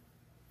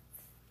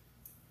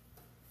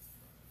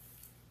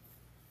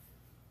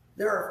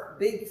 There are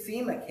big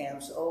FEMA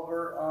camps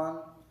over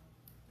on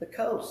the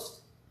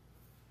coast.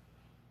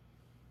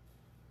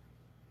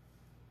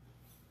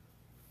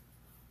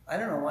 I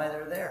don't know why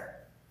they're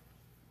there.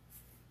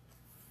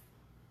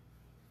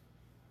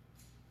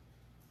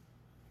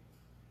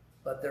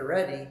 But they're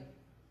ready.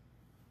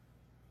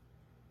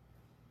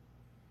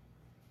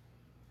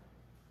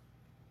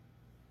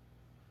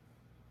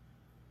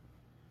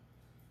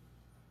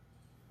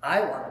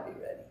 I want to be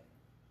ready.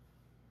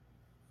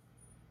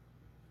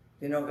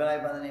 Do you know a guy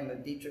by the name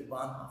of Dietrich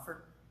Bonhoeffer?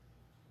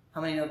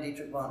 How many know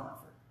Dietrich Bonhoeffer?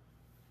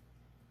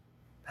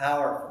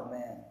 Powerful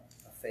man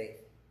of faith.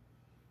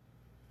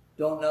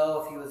 Don't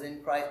know if he was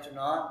in Christ or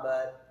not,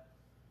 but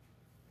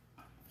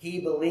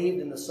he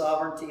believed in the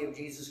sovereignty of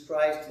Jesus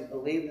Christ. He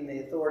believed in the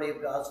authority of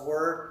God's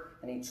Word,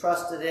 and he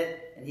trusted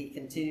it, and he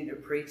continued to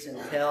preach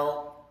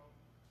until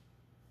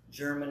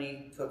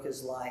Germany took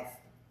his life.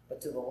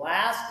 But to the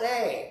last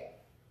day,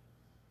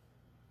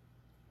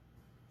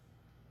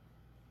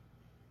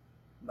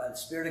 by the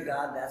Spirit of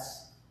God,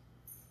 that's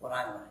what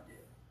I want to do.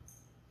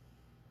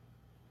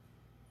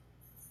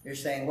 You're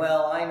saying,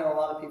 well, I know a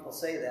lot of people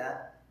say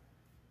that.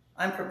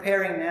 I'm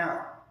preparing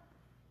now.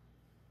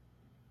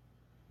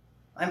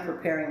 I'm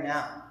preparing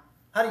now.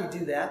 How do you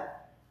do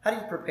that? How do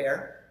you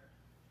prepare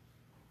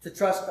to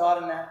trust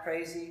God in that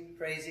crazy,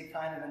 crazy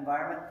kind of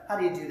environment? How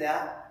do you do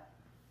that?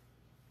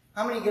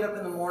 How many get up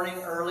in the morning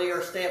early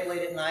or stay up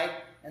late at night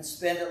and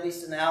spend at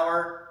least an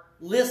hour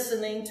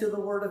listening to the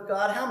Word of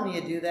God? How many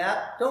of you do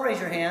that? Don't raise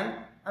your hand.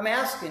 I'm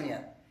asking you.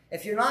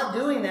 If you're not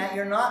doing that,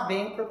 you're not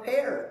being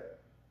prepared.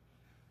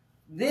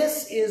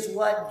 This is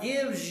what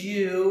gives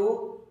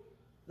you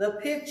the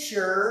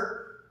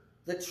picture,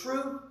 the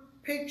true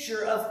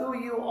picture of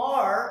who you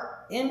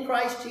are in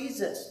Christ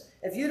Jesus.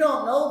 If you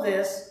don't know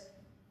this,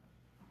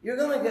 you're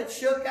going to get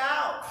shook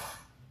out.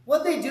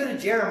 What'd they do to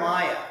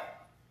Jeremiah?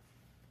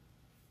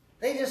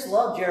 They just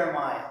love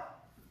Jeremiah.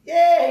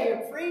 Yay,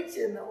 you're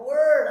preaching the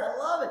Word. I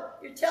love it.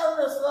 You're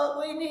telling us what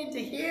we need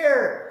to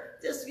hear.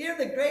 Just, you're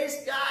the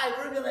greatest guy.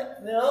 We're going to...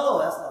 No,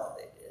 that's not what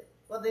they did.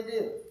 What'd they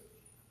do?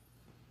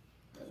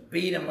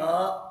 Beat him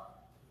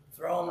up.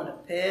 Throw him in a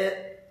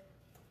pit.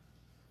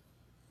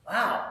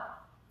 Wow.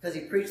 Because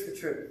he preached the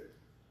truth.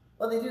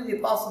 What'd they do to the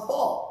Apostle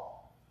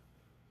Paul?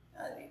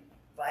 They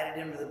invited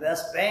him to the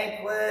best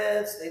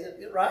banquets. They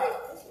did, right?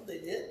 That's what they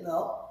did.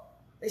 No.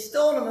 They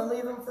stoned him and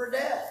leave him for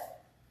death.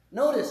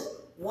 Notice,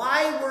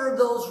 why were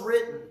those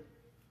written?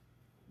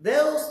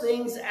 Those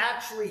things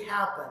actually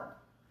happened.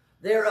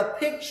 They're a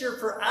picture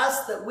for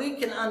us that we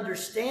can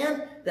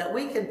understand, that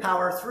we can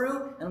power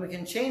through, and we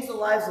can change the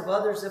lives of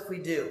others if we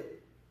do.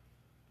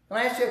 Can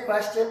I ask you a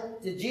question?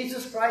 Did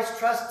Jesus Christ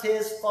trust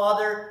his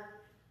Father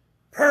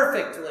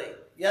perfectly?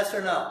 Yes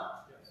or no?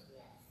 Yes.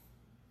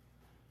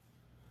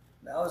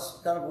 That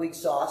was kind of weak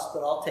sauce, but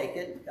I'll take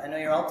it. I know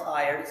you're all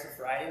tired. It's a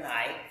Friday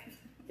night.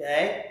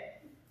 Okay?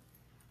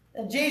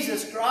 And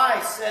Jesus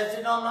Christ says,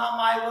 you know, not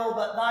my will,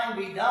 but thine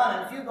be done.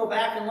 And if you go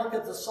back and look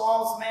at the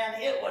Psalms,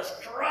 man, it was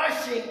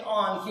crushing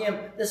on him.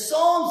 The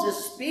Psalms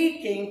is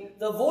speaking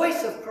the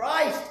voice of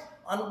Christ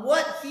on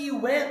what he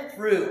went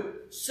through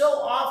so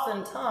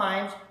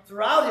oftentimes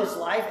throughout his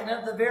life and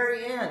at the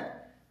very end.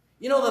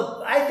 You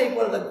know, I think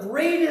one of the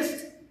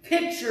greatest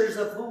pictures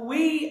of who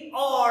we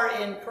are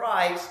in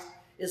Christ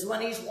is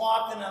when he's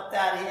walking up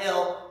that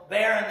hill,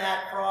 bearing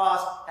that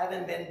cross,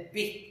 having been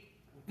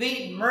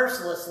beaten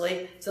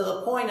mercilessly to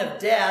the point of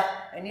death,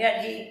 and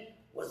yet he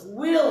was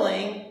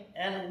willing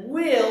and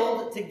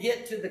willed to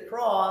get to the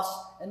cross.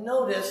 And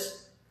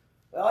notice,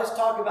 we always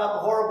talk about the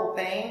horrible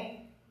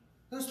pain.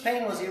 Whose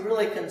pain was he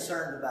really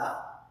concerned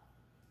about?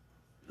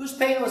 Whose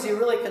pain was he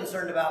really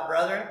concerned about,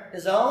 brethren?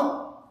 His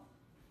own?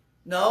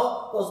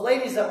 No. Those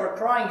ladies that were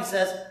crying, he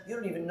says, you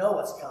don't even know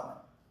what's coming.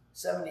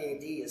 70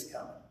 AD is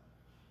coming.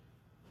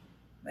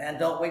 Man,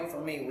 don't wait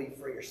for me. Wait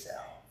for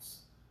yourselves.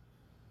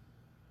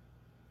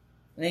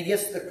 And he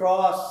gets to the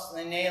cross, and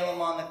they nail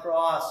him on the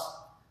cross.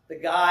 The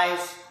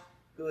guys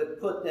who had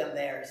put them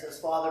there, he says,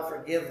 Father,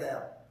 forgive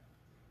them,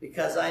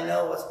 because I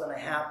know what's going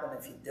to happen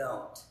if you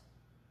don't.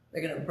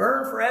 They're going to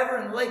burn forever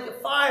in the lake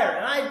of fire,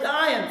 and I'm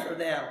dying for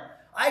them.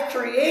 I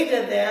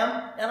created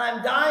them, and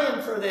I'm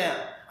dying for them.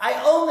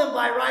 I own them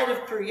by right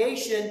of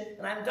creation,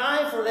 and I'm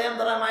dying for them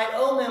that I might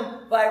own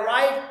them by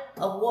right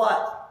of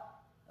what?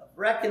 Of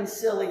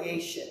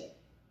reconciliation.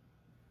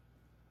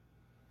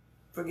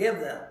 Forgive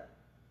them.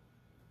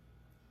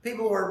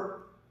 People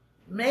were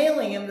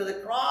nailing him to the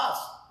cross,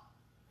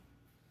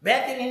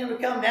 beckoning him to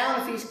come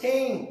down if he's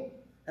king.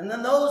 And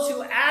then those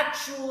who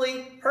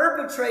actually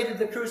perpetrated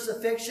the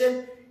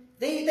crucifixion,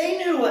 they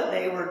knew what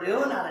they were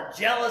doing out of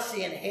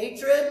jealousy and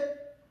hatred.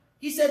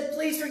 He said,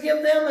 please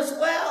forgive them as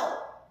well.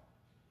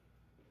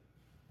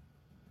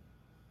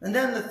 And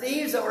then the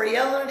thieves that were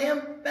yelling at him,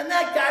 and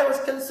that guy was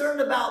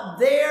concerned about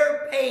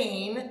their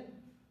pain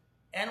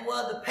and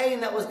the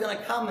pain that was going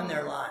to come in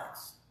their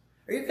lives.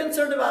 Are you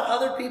concerned about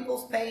other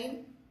people's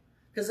pain?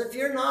 Because if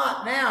you're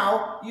not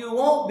now, you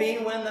won't be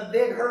when the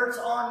big hurt's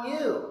on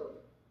you.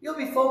 You'll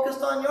be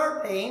focused on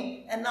your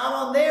pain and not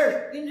on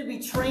theirs. You need to be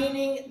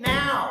training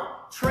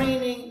now.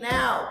 Training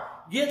now.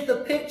 Get the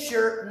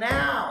picture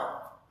now.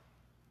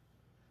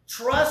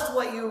 Trust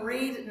what you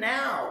read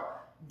now.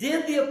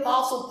 Did the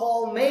Apostle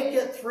Paul make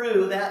it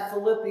through that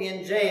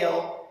Philippian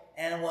jail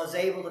and was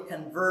able to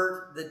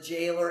convert the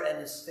jailer and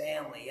his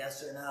family?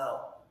 Yes or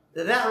no?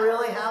 Did that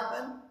really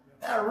happen?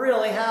 That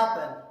really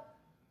happened.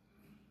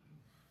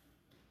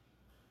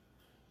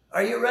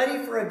 Are you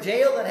ready for a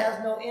jail that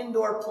has no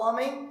indoor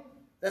plumbing?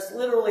 That's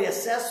literally a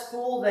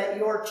cesspool that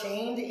you're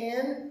chained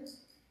in?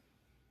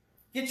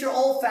 Get your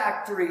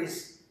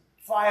olfactories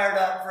fired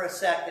up for a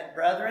second,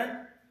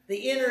 brethren. The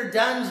inner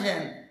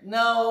dungeon,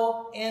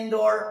 no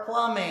indoor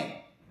plumbing.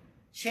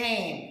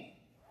 Chained.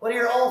 What do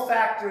your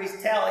olfactories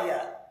tell you?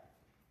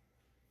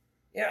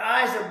 Your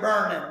eyes are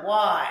burning.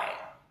 Why?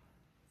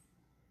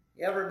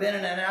 You ever been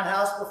in an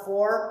outhouse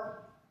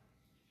before?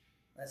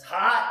 It's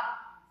hot.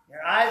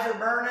 Your eyes are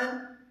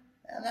burning.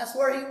 And that's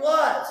where he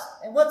was.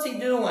 And what's he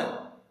doing?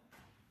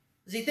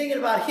 Is he thinking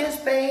about his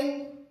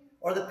pain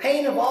or the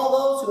pain of all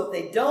those who, if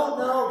they don't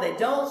know, they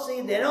don't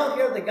see, they don't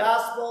hear the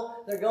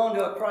gospel, they're going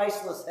to a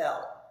Christless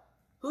hell?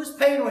 Whose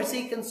pain was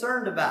he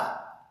concerned about?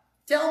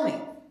 Tell me.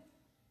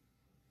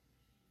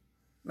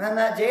 Man,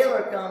 that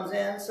jailer comes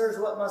in, sirs,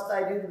 what must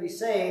I do to be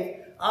saved?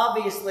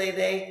 Obviously,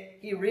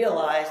 he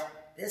realized,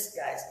 this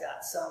guy's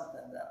got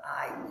something that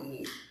I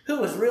need. Who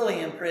was really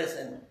in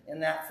prison in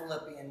that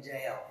Philippian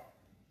jail?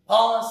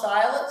 Paul and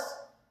Silas?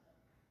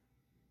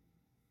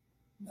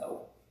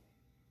 No.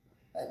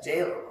 That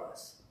jailer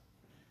was.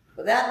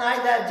 But that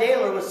night, that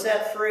jailer was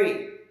set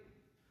free.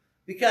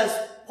 Because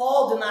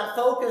Paul did not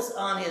focus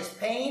on his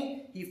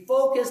pain. He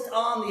focused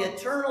on the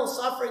eternal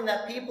suffering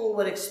that people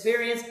would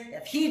experience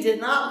if he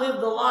did not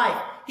live the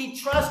life. He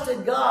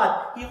trusted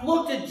God. He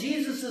looked at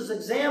Jesus'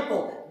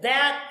 example.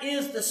 That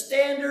is the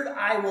standard.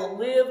 I will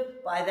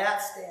live by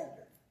that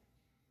standard.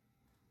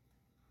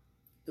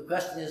 The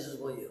question is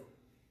will you?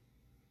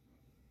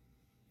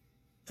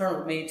 Turn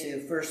with me to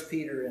 1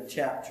 Peter in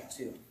chapter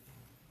 2.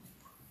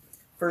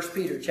 1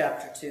 Peter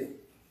chapter 2.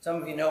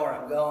 Some of you know where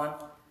I'm going.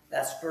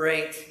 That's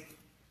great.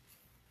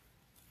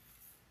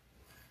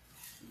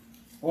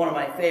 One of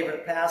my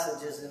favorite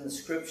passages in the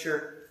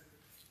Scripture.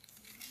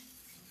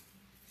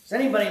 Does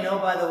anybody know,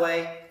 by the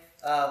way,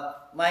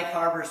 Mike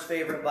Harbour's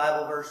favorite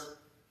Bible verse?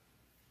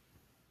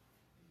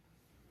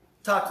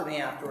 Talk to me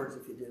afterwards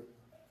if you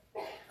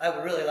do. I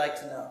would really like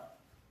to know.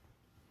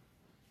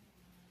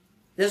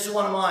 This is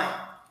one of mine.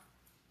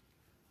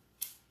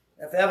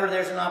 If ever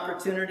there's an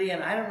opportunity,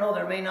 and I don't know,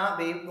 there may not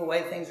be the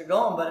way things are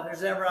going, but if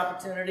there's ever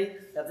opportunity,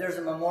 if there's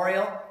a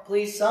memorial,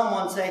 please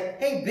someone say,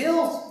 hey,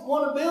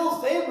 one of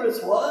Bill's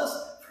favorites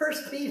was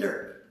 1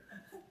 Peter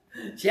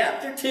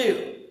chapter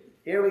 2.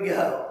 Here we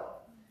go.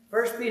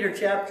 1 Peter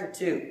chapter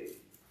 2.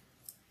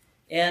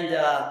 And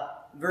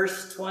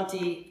verse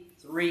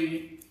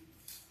 23,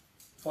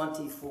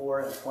 24,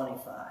 and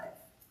 25.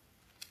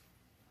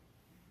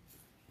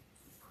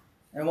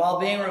 And while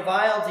being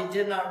reviled, he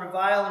did not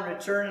revile in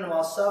return, and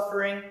while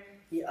suffering,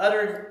 he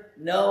uttered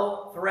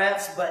no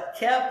threats, but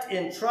kept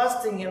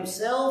entrusting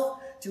himself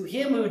to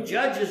him who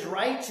judges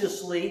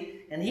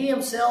righteously, and he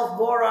himself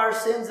bore our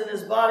sins in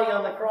his body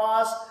on the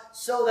cross,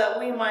 so that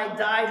we might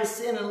die to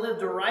sin and live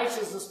to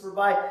righteousness, for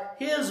by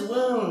his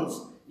wounds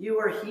you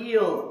were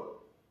healed.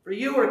 For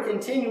you were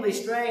continually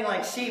straying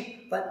like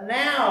sheep, but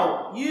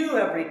now you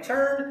have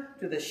returned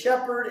to the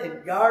shepherd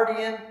and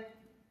guardian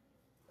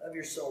of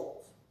your souls.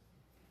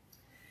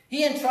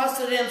 He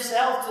entrusted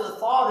himself to the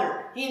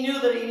Father. He knew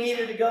that he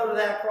needed to go to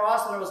that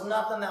cross, and there was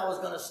nothing that was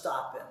going to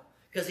stop him,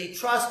 because he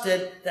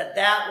trusted that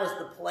that was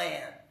the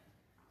plan.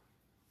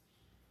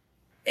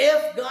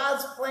 If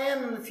God's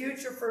plan in the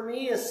future for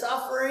me is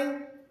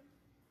suffering,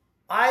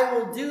 I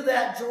will do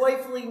that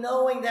joyfully,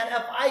 knowing that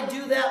if I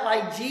do that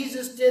like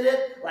Jesus did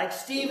it, like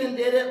Stephen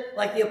did it,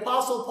 like the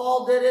Apostle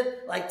Paul did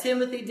it, like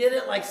Timothy did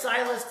it, like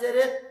Silas did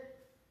it,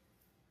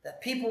 that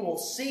people will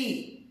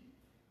see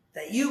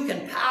that you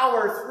can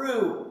power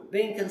through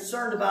being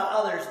concerned about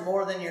others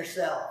more than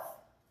yourself.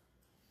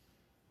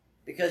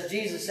 Because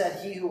Jesus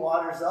said, he who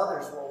waters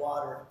others will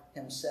water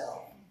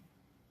himself.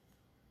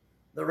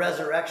 The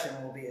resurrection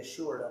will be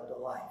assured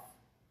unto life.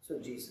 That's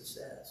what Jesus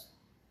says.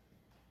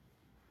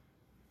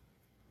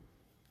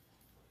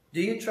 Do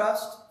you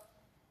trust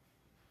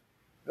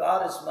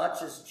God as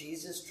much as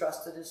Jesus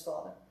trusted his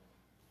Father?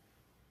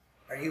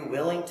 Are you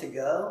willing to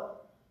go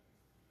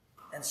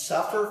and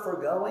suffer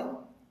for going?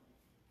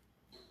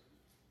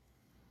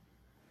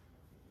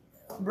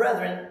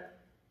 Brethren,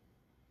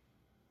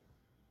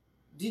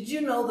 did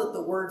you know that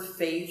the word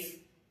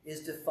faith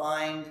is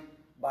defined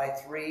by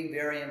three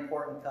very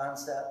important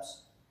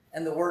concepts?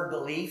 And the word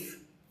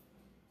belief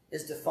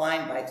is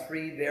defined by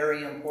three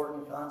very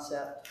important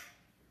concepts.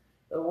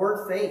 The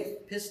word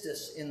faith,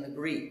 pistis in the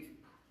Greek,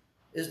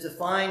 is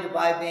defined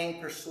by being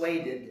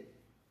persuaded,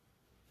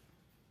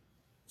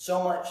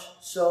 so much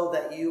so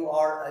that you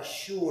are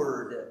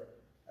assured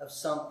of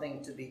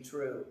something to be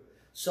true,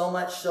 so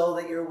much so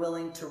that you're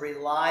willing to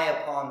rely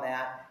upon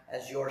that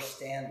as your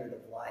standard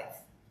of life.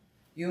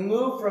 You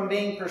move from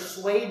being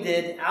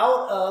persuaded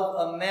out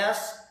of a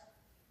mess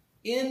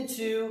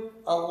into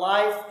a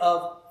life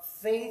of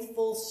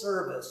faithful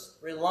service,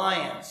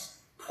 reliance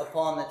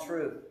upon the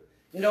truth.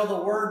 You know,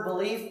 the word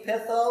belief,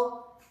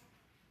 pitho,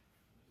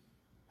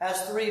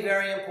 has three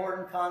very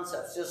important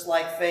concepts, just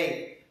like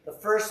faith. The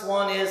first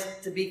one is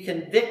to be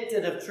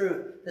convicted of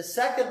truth. The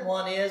second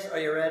one is, are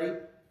you ready?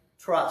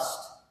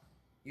 Trust.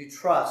 You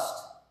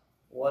trust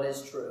what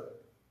is true.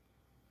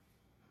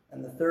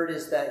 And the third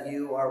is that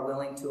you are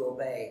willing to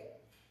obey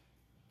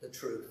the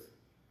truth.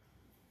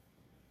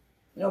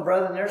 You know,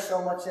 brethren, there's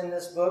so much in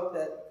this book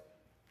that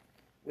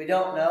we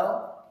don't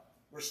know.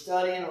 We're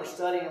studying,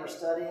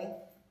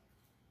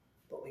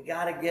 but we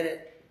got to get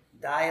it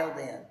dialed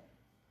in.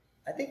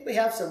 I think we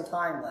have some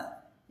time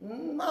left.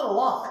 Not a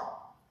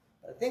lot,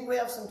 but I think we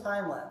have some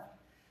time left.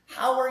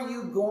 How are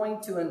you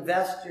going to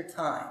invest your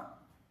time?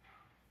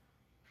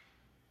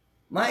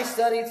 My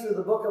study through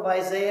the book of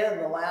Isaiah in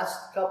the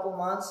last couple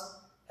months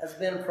has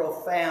been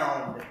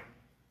profound.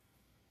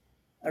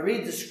 I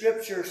read the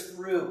scriptures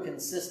through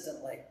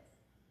consistently.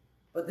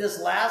 But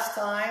this last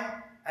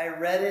time, I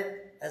read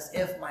it as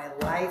if my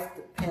life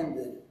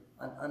depended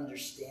on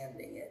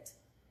understanding it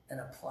and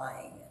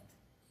applying it.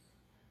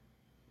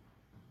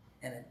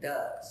 And it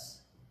does.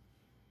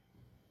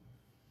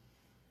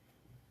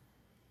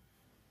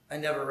 I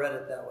never read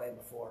it that way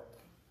before.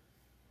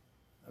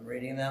 I'm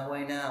reading that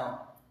way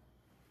now.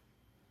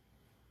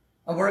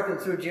 I'm working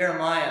through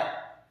Jeremiah.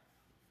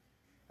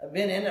 I've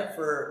been in it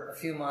for a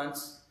few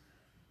months,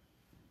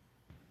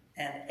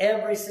 and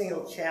every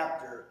single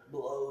chapter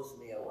blows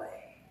me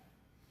away.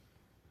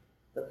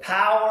 The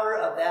power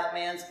of that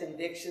man's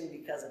conviction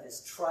because of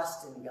his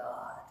trust in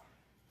God.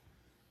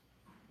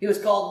 He was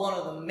called one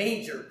of the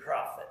major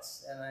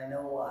prophets, and I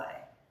know why,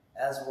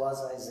 as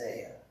was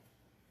Isaiah.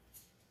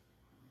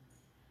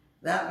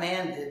 That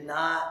man did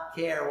not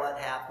care what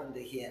happened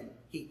to him.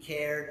 He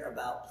cared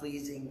about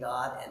pleasing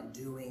God and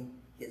doing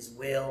his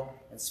will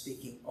and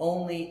speaking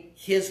only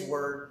his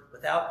word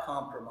without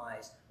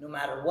compromise, no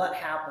matter what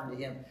happened to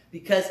him,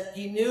 because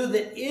he knew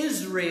that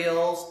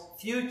Israel's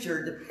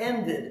future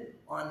depended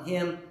on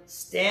him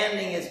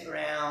standing his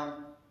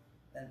ground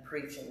and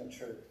preaching the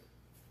truth.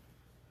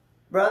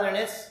 Brethren,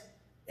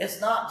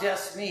 it's not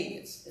just me.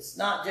 It's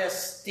not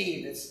just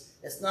Steve.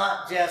 It's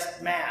not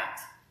just Matt.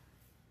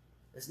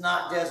 It's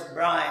not just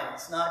Brian.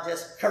 It's not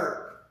just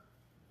Kirk.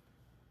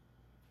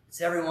 It's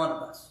every one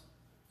of us.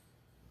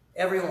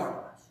 Every one of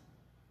us.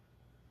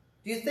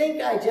 Do you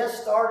think I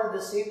just started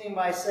this evening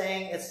by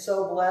saying it's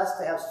so blessed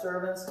to have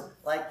servants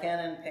like Ken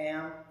and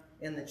Pam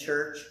in the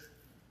church?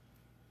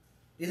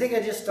 Do you think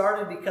I just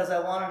started because I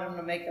wanted them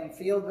to make them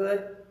feel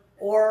good?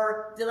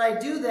 Or did I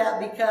do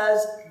that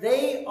because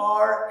they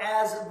are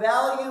as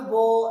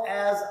valuable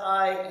as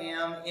I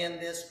am in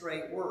this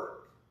great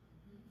work?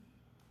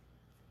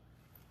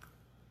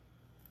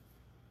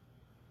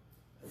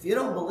 If you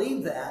don't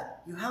believe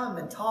that, you haven't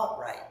been taught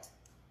right.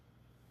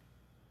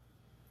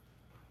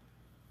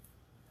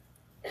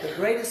 The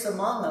greatest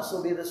among us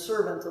will be the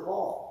servant of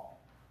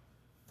all.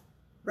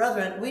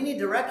 Brethren, we need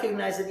to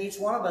recognize that each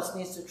one of us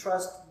needs to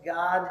trust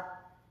God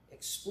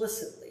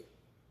explicitly.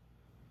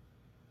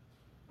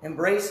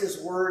 Embrace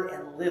his word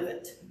and live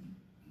it.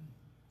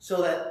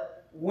 So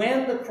that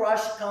when the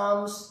crush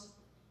comes,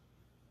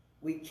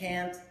 we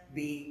can't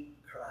be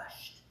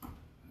crushed.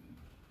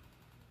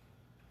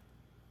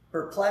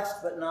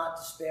 Perplexed but not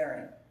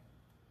despairing.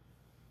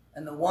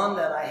 And the one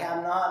that I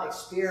have not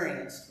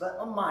experienced, but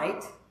I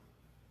might,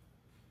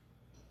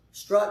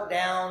 struck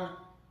down,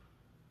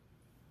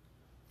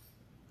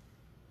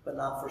 but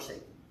not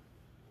forsaken.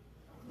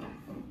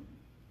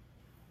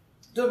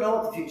 Don't know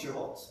what the future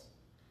holds,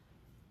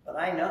 but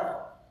I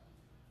know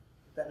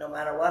that no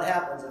matter what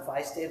happens, if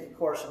I stay the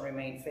course and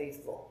remain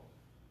faithful,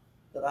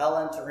 that I'll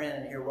enter in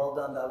and hear, "Well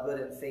done, thou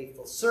good and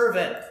faithful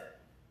servant."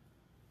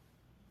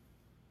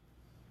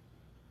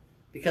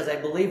 Because I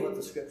believe what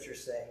the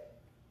scriptures say,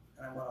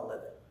 and I want to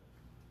live it.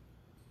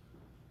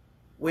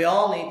 We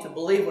all need to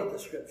believe what the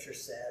scripture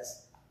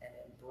says and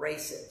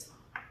embrace it.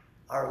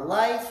 Our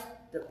life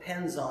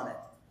depends on it.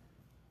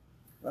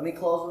 Let me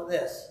close with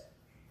this.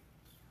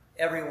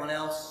 Everyone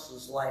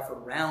else's life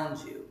around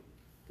you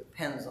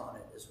depends on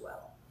it as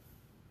well.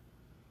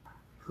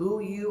 Who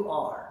you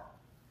are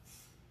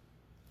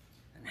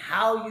and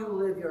how you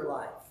live your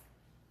life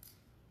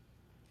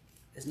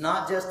is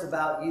not just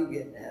about you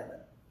getting to heaven.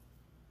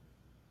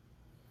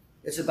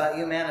 It's about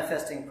you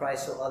manifesting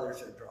Christ so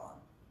others are drawn.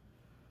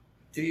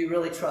 Do you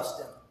really trust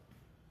Him?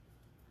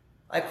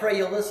 I pray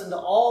you'll listen to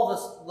all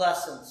the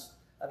lessons.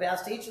 I've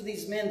asked each of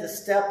these men to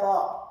step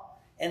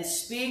up and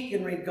speak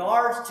in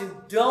regards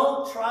to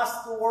don't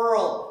trust the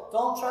world.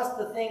 Don't trust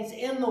the things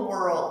in the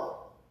world.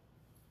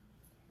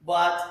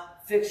 But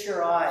fix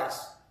your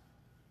eyes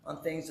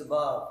on things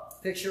above.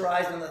 Fix your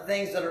eyes on the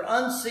things that are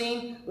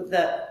unseen with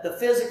the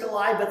physical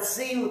eye, but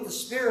seen with the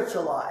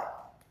spiritual eye.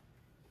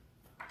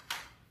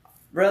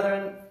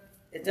 Brethren,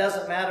 it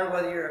doesn't matter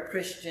whether you're a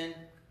Christian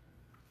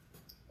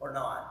or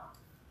not.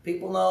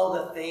 People know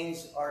that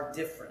things are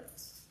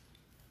different.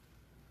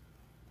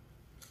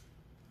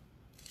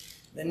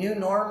 The new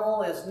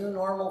normal is new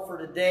normal for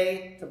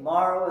today.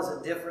 Tomorrow is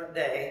a different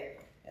day.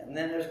 And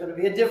then there's going to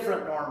be a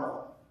different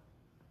normal.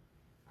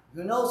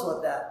 Who knows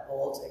what that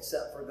holds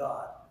except for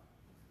God?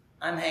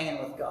 I'm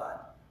hanging with God.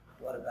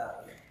 What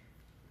about you?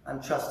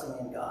 I'm trusting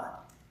in God.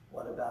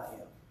 What about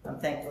you? I'm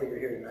thankful you're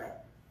here tonight.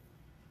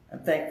 I'm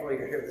thankful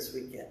you're here this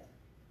weekend.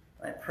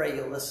 And I pray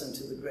you'll listen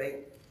to the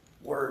great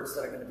words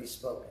that are going to be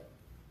spoken.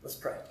 Let's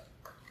pray.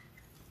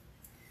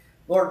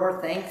 Lord,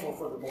 we're thankful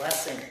for the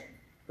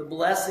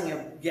blessing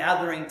of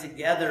gathering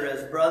together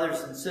as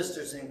brothers and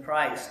sisters in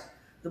Christ,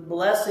 the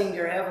blessing,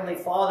 dear Heavenly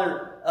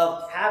Father,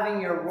 of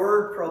having your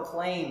word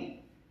proclaimed.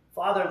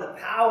 Father, the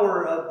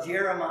power of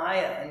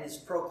Jeremiah and his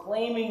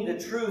proclaiming the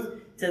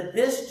truth to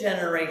this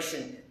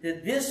generation,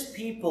 to this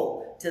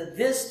people, to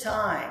this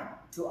time,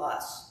 to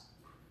us.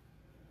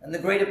 And the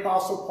great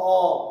Apostle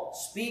Paul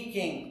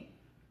speaking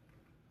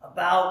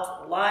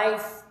about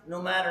life,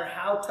 no matter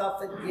how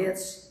tough it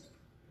gets,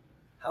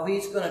 how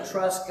he's going to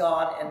trust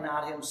God and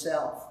not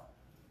himself.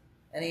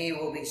 And he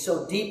will be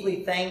so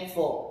deeply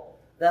thankful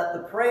that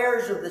the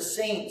prayers of the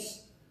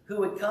saints who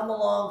would come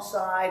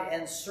alongside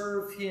and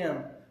serve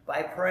him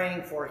by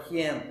praying for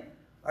him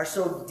are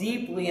so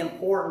deeply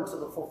important to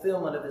the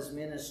fulfillment of his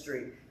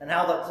ministry, and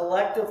how the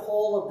collective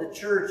whole of the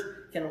church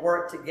can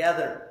work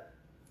together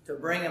to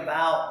bring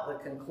about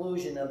the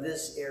conclusion of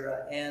this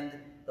era and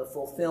the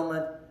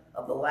fulfillment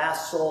of the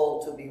last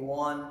soul to be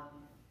won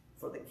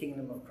for the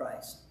kingdom of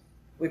Christ.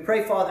 We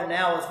pray, Father,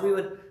 now as we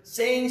would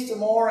sing some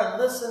more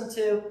and listen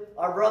to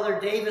our brother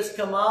Davis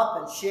come up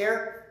and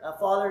share,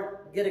 Father,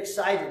 get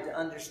excited to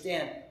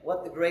understand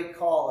what the great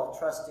call of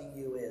trusting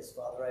you is.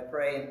 Father, I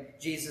pray in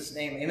Jesus'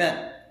 name,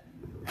 amen.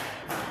 All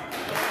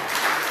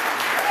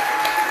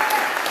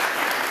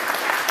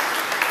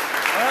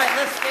right,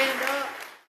 let's stand up.